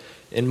me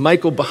and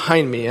Michael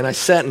behind me. And I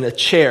sat in a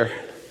chair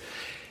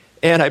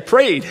and I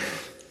prayed.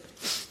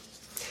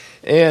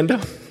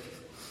 And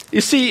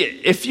you see,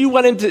 if you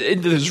went into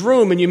this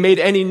room and you made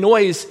any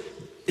noise,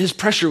 his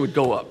pressure would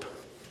go up.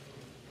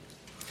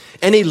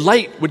 Any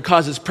light would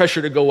cause his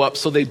pressure to go up,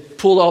 so they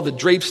pulled all the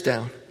drapes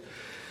down.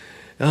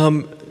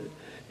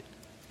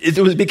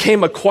 It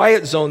became a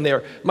quiet zone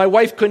there. My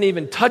wife couldn't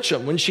even touch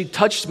him. When she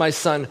touched my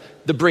son,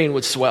 the brain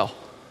would swell.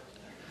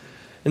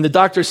 And the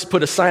doctors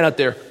put a sign out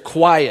there,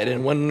 quiet.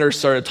 And when the nurse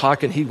started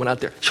talking, he went out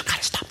there, you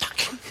gotta stop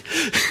talking.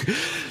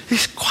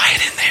 He's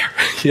quiet in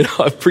there.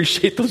 I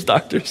appreciate those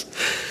doctors.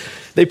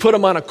 They put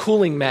him on a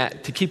cooling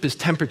mat to keep his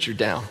temperature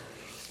down.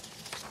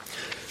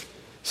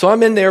 So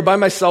I'm in there by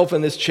myself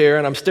in this chair,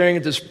 and I'm staring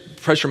at this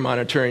pressure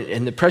monitor,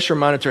 and the pressure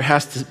monitor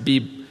has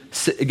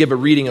to give a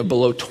reading of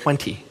below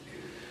 20,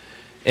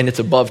 and it's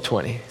above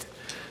 20.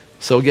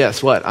 So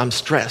guess what? I'm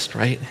stressed,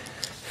 right?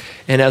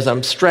 And as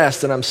I'm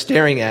stressed and I'm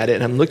staring at it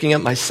and I'm looking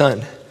at my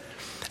son,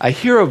 I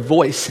hear a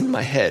voice in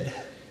my head,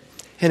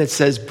 and it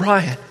says,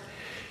 Brian,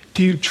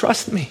 do you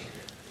trust me?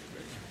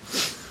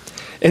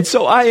 And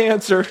so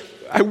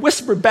I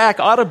whisper back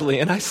audibly,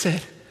 and I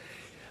said,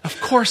 of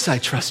course I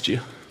trust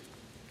you.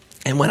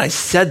 And when I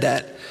said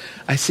that,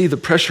 I see the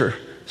pressure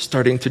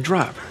starting to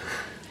drop.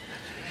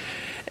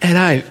 And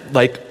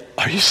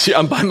are you serious?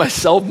 I'm by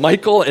myself,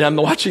 Michael, and I'm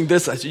watching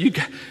this. I said,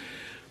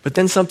 But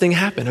then something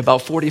happened.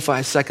 About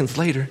 45 seconds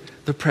later,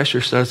 the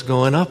pressure starts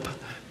going up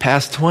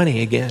past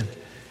 20 again.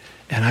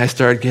 And I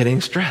start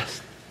getting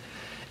stressed.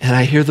 And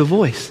I hear the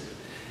voice,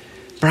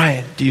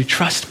 Brian, do you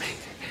trust me?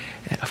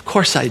 And of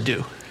course I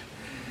do.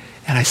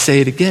 And I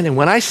say it again. And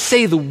when I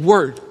say the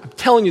word, I'm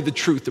telling you the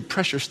truth, the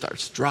pressure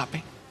starts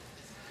dropping.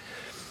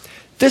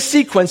 This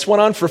sequence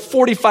went on for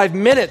 45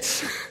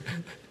 minutes.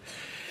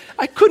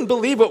 I couldn't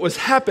believe what was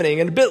happening.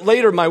 And a bit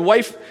later, my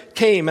wife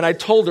came and I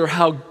told her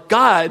how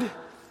God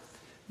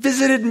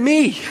visited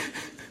me.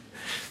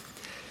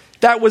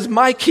 That was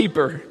my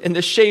keeper in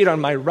the shade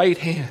on my right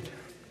hand.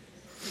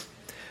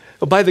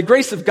 But by the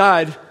grace of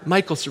God,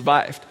 Michael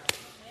survived.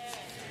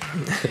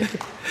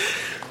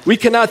 We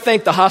cannot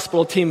thank the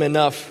hospital team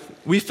enough.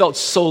 We felt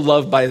so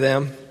loved by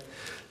them.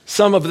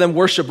 Some of them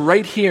worship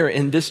right here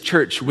in this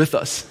church with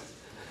us.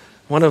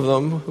 One of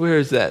them, where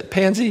is that?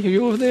 Pansy, are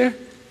you over there?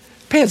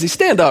 Pansy,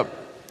 stand up.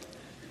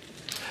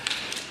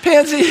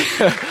 Pansy,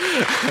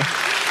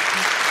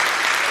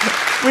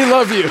 we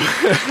love you.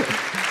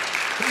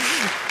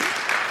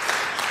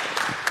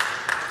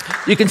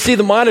 You can see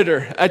the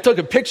monitor. I took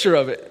a picture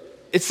of it.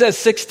 It says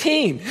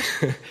 16.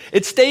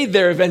 It stayed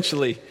there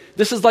eventually.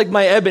 This is like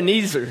my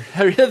Ebenezer.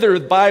 Hither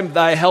by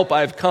thy help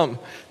I've come.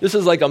 This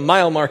is like a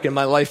mile mark in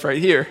my life right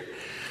here.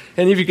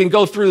 And if you can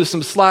go through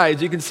some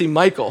slides, you can see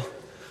Michael.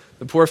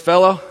 The poor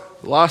fellow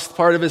lost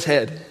part of his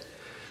head.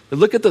 But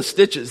look at the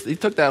stitches. He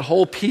took that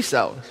whole piece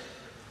out,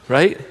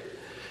 right?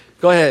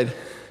 Go ahead.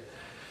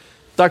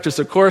 Dr.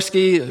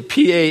 Sikorsky,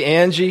 P.A.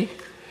 Angie,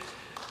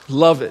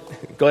 love it.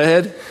 Go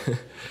ahead.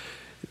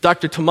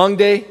 Dr.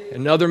 Tumunde,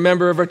 another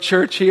member of our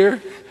church here.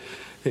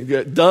 You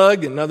got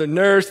Doug, another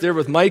nurse, there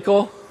with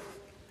Michael.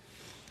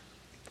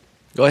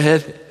 Go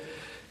ahead.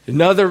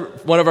 Another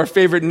one of our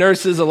favorite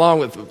nurses, along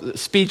with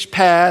Speech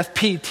Path,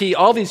 PT,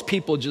 all these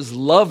people just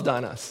loved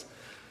on us.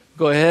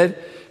 Go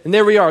ahead. And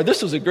there we are.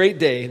 This was a great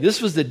day.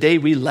 This was the day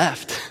we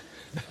left.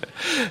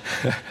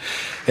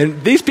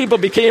 And these people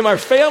became our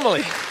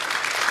family.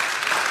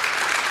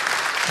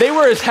 They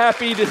were as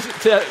happy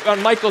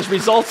on Michael's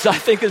results, I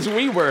think, as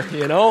we were,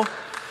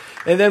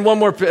 And then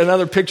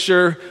another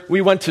picture. We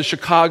went to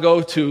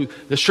Chicago to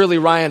the Shirley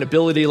Ryan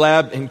Ability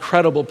Lab,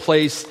 incredible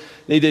place.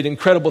 They did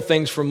incredible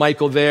things for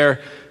Michael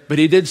there. But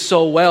he did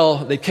so well,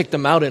 they kicked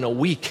him out in a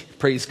week,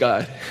 praise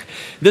God.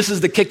 This is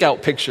the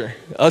kick-out picture,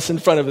 us in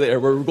front of there.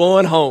 We're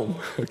going home,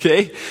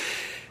 okay?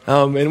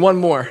 And one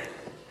more.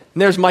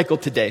 And there's Michael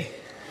today.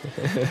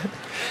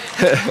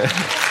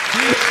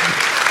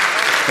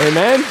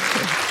 Amen?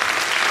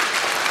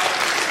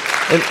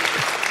 And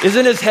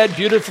isn't his head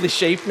beautifully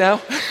shaped now?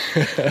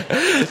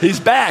 He's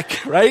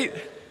back, right?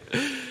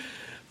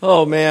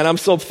 Oh, man, I'm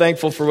so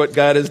thankful for what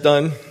God has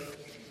done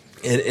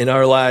in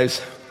our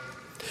lives.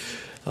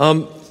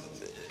 I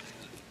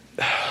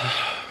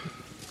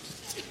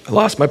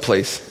lost my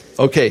place.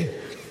 Okay.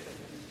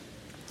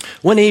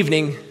 One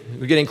evening,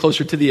 we're getting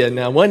closer to the end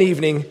now. One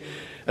evening,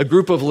 a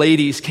group of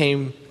ladies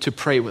came to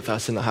pray with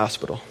us in the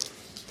hospital.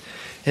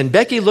 And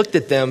Becky looked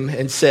at them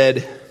and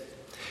said,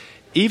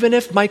 even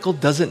if Michael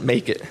doesn't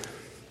make it,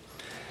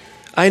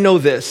 I know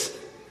this,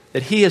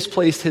 that he has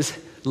placed his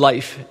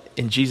life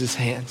in Jesus'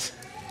 hands,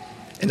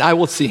 and I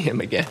will see him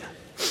again.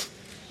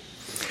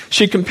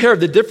 She compared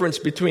the difference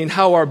between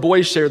how our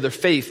boys share their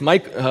faith.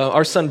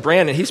 Our son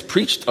Brandon, he's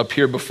preached up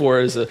here before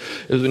as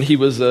when he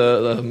was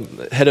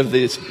head of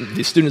the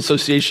Student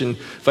Association,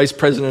 vice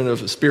president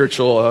of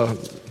spiritual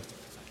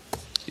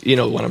You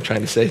know what I'm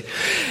trying to say.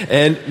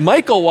 And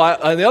Michael,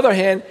 on the other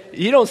hand,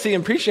 you don't see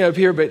him preaching up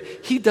here, but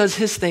he does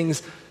his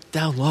things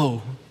down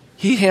low.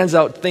 He hands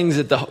out things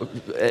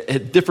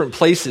at different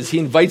places. He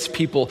invites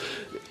people.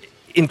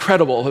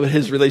 Incredible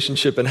his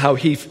relationship and how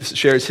he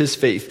shares his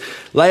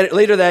faith.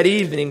 Later that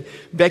evening,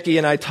 Becky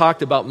and I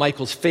talked about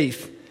Michael's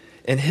faith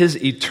and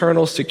his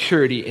eternal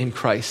security in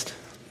Christ.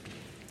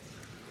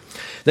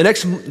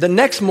 The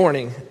next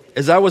morning,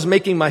 as I was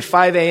making my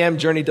 5 a.m.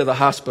 journey to the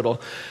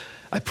hospital,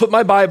 I put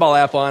my Bible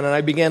app on and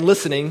I began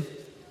listening.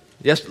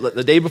 Yes,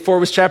 the day before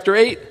was chapter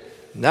 8.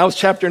 Now it's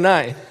chapter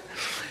 9.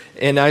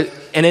 And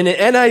in the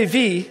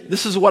NIV,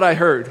 this is what I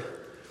heard.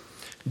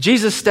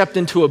 Jesus stepped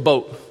into a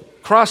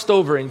boat, crossed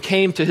over, and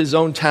came to his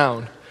own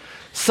town.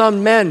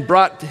 Some men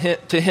brought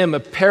to him a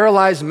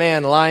paralyzed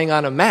man lying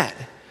on a mat.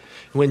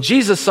 When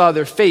Jesus saw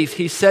their faith,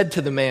 he said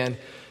to the man,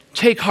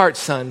 "Take heart,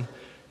 son,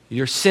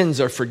 your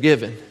sins are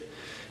forgiven."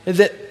 And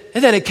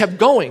then it kept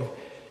going.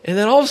 And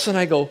then all of a sudden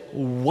I go,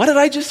 what did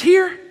I just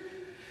hear?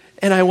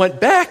 And I went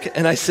back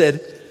and I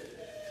said,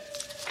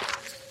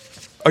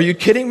 are you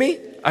kidding me?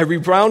 I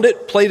rewound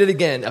it, played it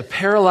again. A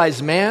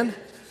paralyzed man?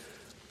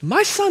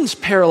 My son's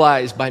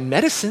paralyzed by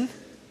medicine.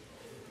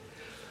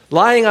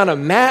 Lying on a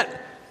mat?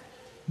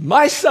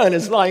 My son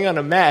is lying on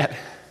a mat.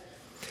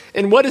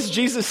 And what does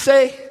Jesus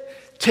say?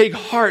 Take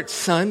heart,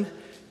 son.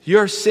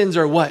 Your sins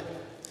are what?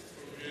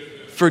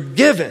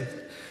 Forgiven.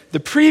 The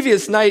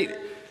previous night,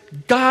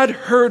 God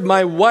heard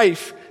my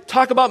wife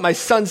talk about my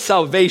son's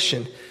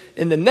salvation.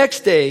 And the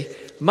next day,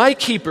 my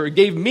keeper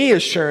gave me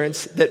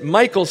assurance that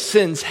Michael's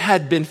sins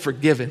had been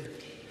forgiven.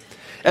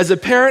 As a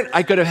parent,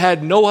 I could have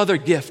had no other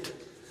gift.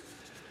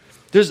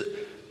 There's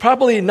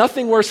probably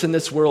nothing worse in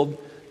this world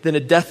than the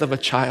death of a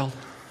child.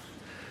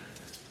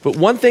 But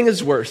one thing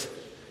is worse,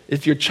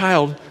 if your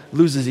child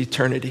loses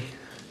eternity.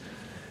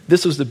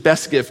 This was the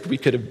best gift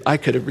I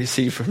could have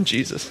received from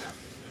Jesus.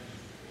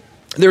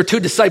 There were 2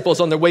 disciples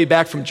on their way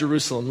back from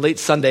Jerusalem late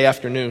Sunday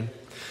afternoon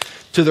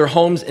to their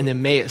homes in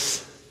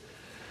Emmaus.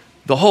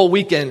 The whole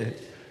weekend,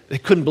 they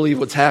couldn't believe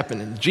what's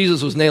happening.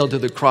 Jesus was nailed to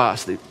the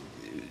cross.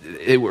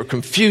 They were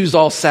confused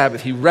all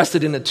Sabbath. He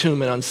rested in the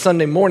tomb, and on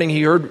Sunday morning,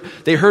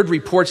 they heard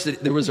reports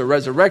that there was a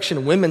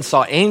resurrection. Women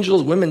saw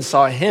angels. Women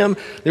saw him.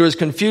 There was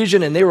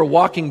confusion, and they were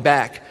walking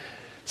back,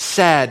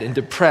 sad and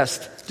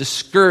depressed,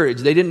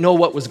 discouraged. They didn't know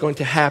what was going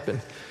to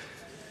happen.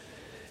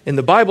 And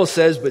the Bible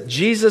says, but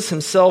Jesus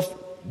himself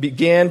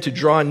began to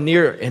draw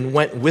near and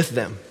went with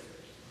them.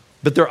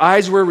 But their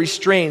eyes were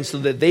restrained so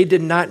that they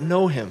did not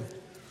know him.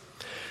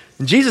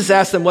 And Jesus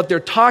asked them what they're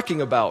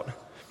talking about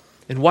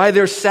and why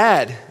they're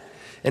sad.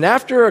 And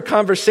after a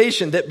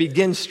conversation that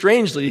begins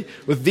strangely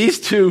with these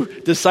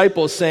 2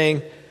 disciples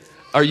saying,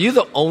 are you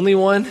the only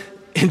one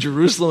in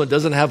Jerusalem that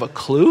doesn't have a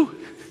clue?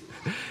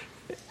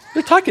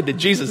 They're talking to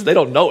Jesus. They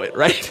don't know it,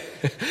 right?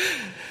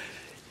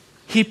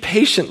 He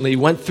patiently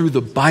went through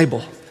the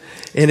Bible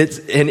and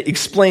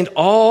explained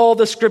all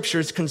the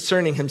scriptures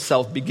concerning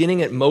himself,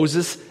 beginning at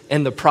Moses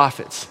and the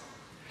prophets.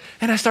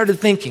 And I started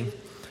thinking,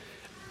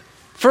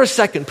 for a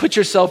second, put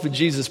yourself in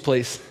Jesus'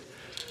 place.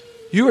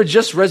 You were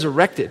just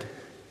resurrected.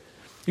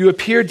 You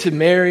appeared to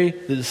Mary,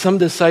 some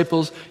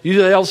disciples.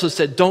 You also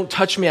said, don't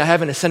touch me, I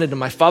haven't ascended to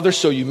my Father.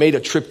 So you made a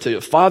trip to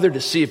your Father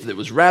to see if it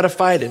was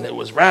ratified, and it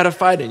was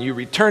ratified, and you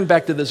returned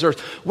back to this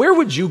earth. Where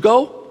would you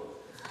go?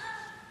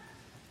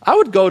 I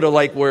would go to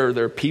where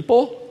there are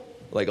people,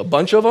 like a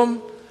bunch of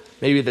them,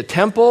 maybe the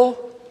temple.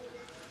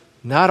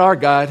 Not our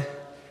God.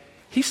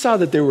 He saw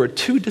that there were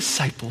 2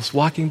 disciples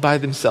walking by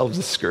themselves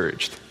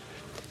discouraged.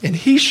 And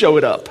he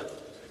showed up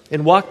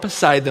and walked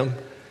beside them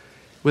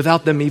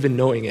without them even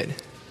knowing it.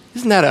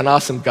 Isn't that an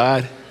awesome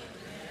God?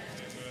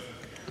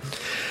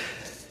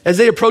 As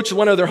they approached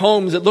one of their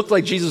homes, it looked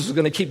like Jesus was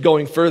going to keep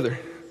going further.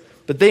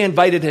 But they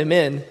invited him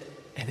in,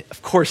 and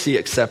of course he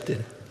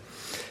accepted.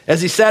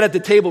 As he sat at the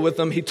table with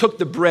them, he took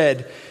the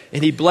bread,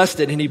 and he blessed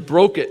it, and he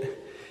broke it,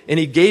 and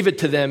he gave it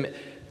to them.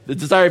 The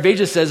Desire of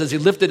Ages says, as he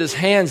lifted his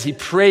hands, he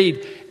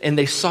prayed, and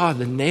they saw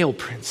the nail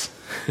prints.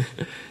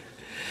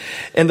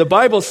 And the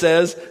Bible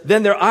says,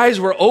 then their eyes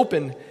were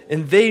open,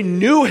 and they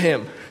knew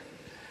him.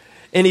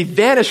 And he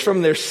vanished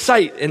from their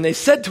sight, and they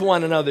said to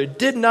one another,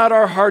 did not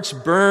our hearts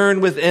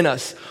burn within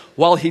us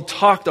while he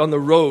talked on the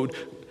road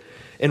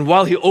and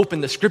while he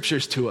opened the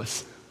scriptures to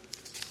us?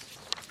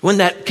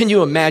 Can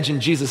you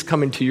imagine Jesus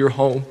coming to your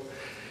home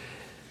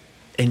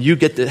and you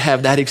get to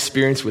have that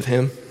experience with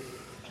him?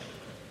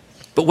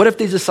 But what if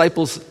these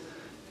disciples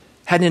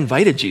hadn't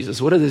invited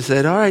Jesus? What if they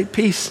said, all right,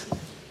 peace,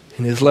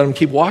 and just let him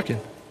keep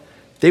walking?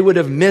 They would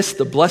have missed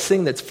the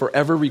blessing that's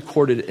forever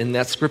recorded in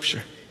that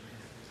scripture.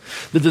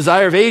 The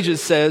Desire of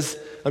Ages says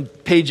on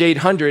page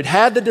 800,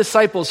 had the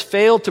disciples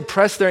failed to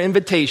press their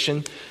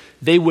invitation,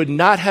 they would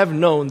not have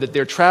known that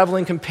their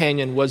traveling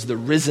companion was the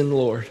risen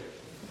Lord.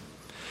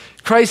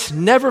 Christ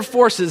never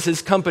forces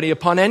his company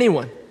upon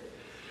anyone.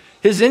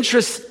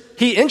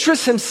 He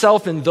interests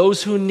himself in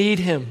those who need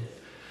him.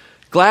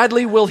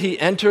 Gladly will he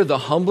enter the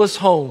humblest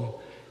home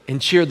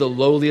and cheer the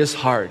lowliest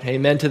heart.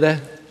 Amen to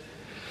that?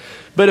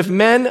 But if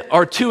men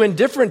are too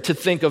indifferent to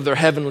think of their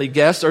heavenly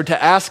guest or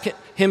to ask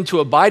him to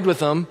abide with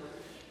them,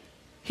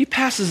 he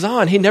passes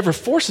on. He never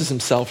forces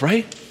himself,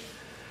 right?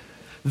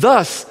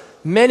 Thus,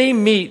 many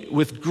meet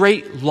with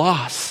great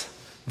loss.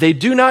 They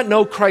do not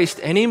know Christ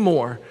any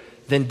more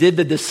than did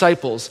the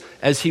disciples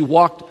as he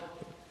walked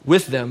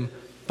with them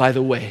by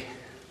the way.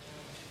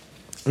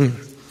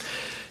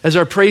 As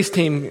our praise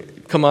team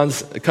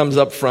comes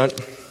up front,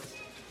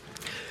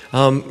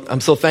 I'm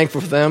so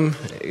thankful for them.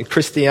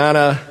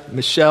 Christiana,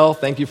 Michelle,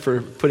 thank you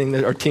for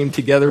putting our team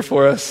together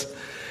for us.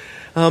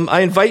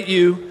 I invite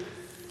you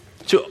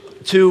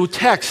to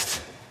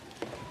text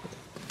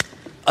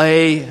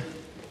a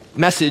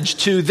message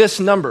to this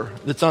number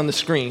that's on the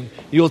screen.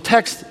 You'll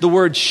text the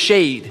word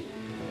SHADE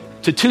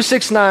to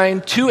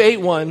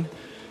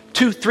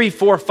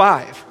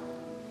 269-281-2345.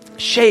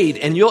 SHADE,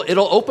 and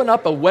it'll open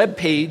up a web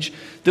page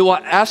that will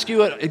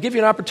give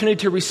you an opportunity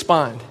to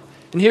respond.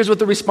 And here's what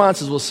the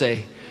responses will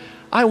say.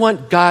 I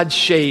want God's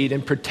shade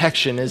and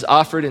protection as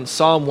offered in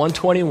Psalm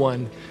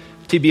 121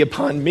 to be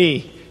upon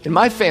me and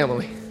my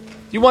family.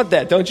 You want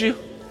that, don't you?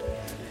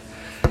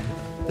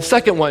 The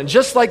second one,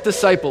 just like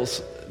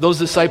those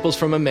disciples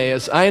from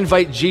Emmaus, I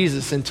invite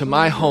Jesus into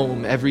my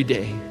home every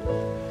day.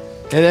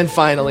 And then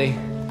finally,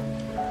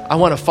 I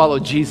want to follow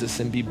Jesus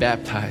and be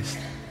baptized.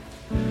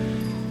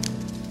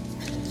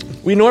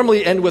 We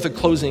normally end with a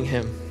closing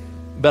hymn,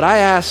 but I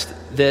asked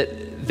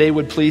that they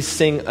would please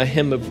sing a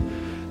hymn of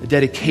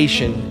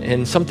dedication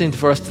and something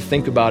for us to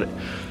think about it.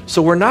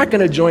 So we're not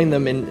going to join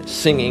them in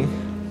singing,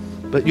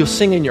 but you'll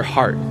sing in your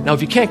heart. Now,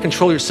 if you can't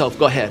control yourself,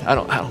 go ahead. I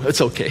don't.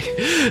 It's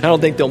okay. I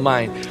don't think they'll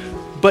mind.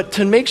 But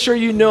to make sure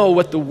you know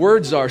what the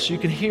words are so you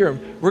can hear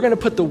them, we're going to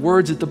put the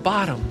words at the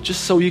bottom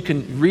just so you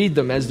can read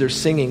them as they're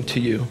singing to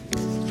you.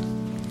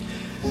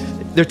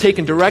 They're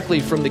taken directly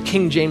from the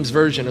King James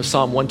Version of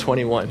Psalm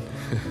 121.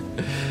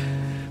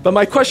 But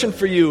my question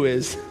for you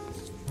is,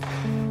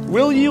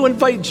 will you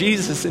invite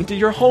Jesus into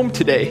your home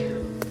today,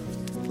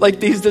 like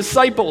these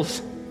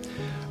disciples?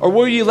 Or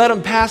will you let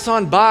him pass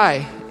on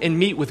by and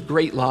meet with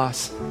great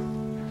loss?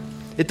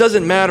 It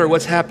doesn't matter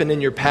what's happened in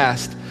your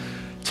past.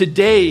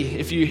 Today,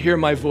 if you hear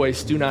my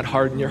voice, do not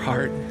harden your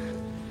heart.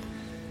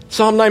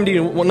 Psalm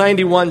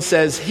 91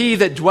 says, he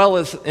that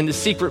dwelleth in the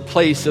secret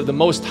place of the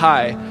Most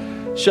High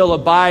shall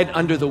abide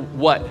under the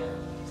what?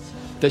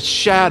 The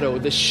shadow,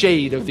 the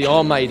shade of the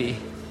Almighty.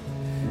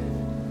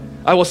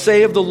 I will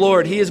say of the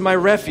Lord, he is my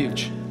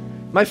refuge,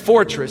 my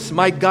fortress,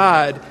 my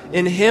God.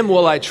 In him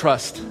will I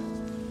trust.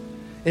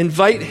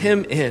 Invite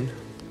him in.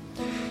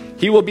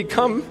 He will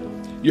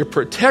become your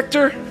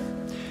protector,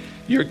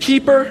 your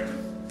keeper,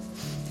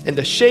 and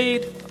the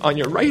shade on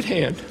your right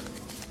hand.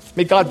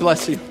 May God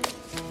bless you.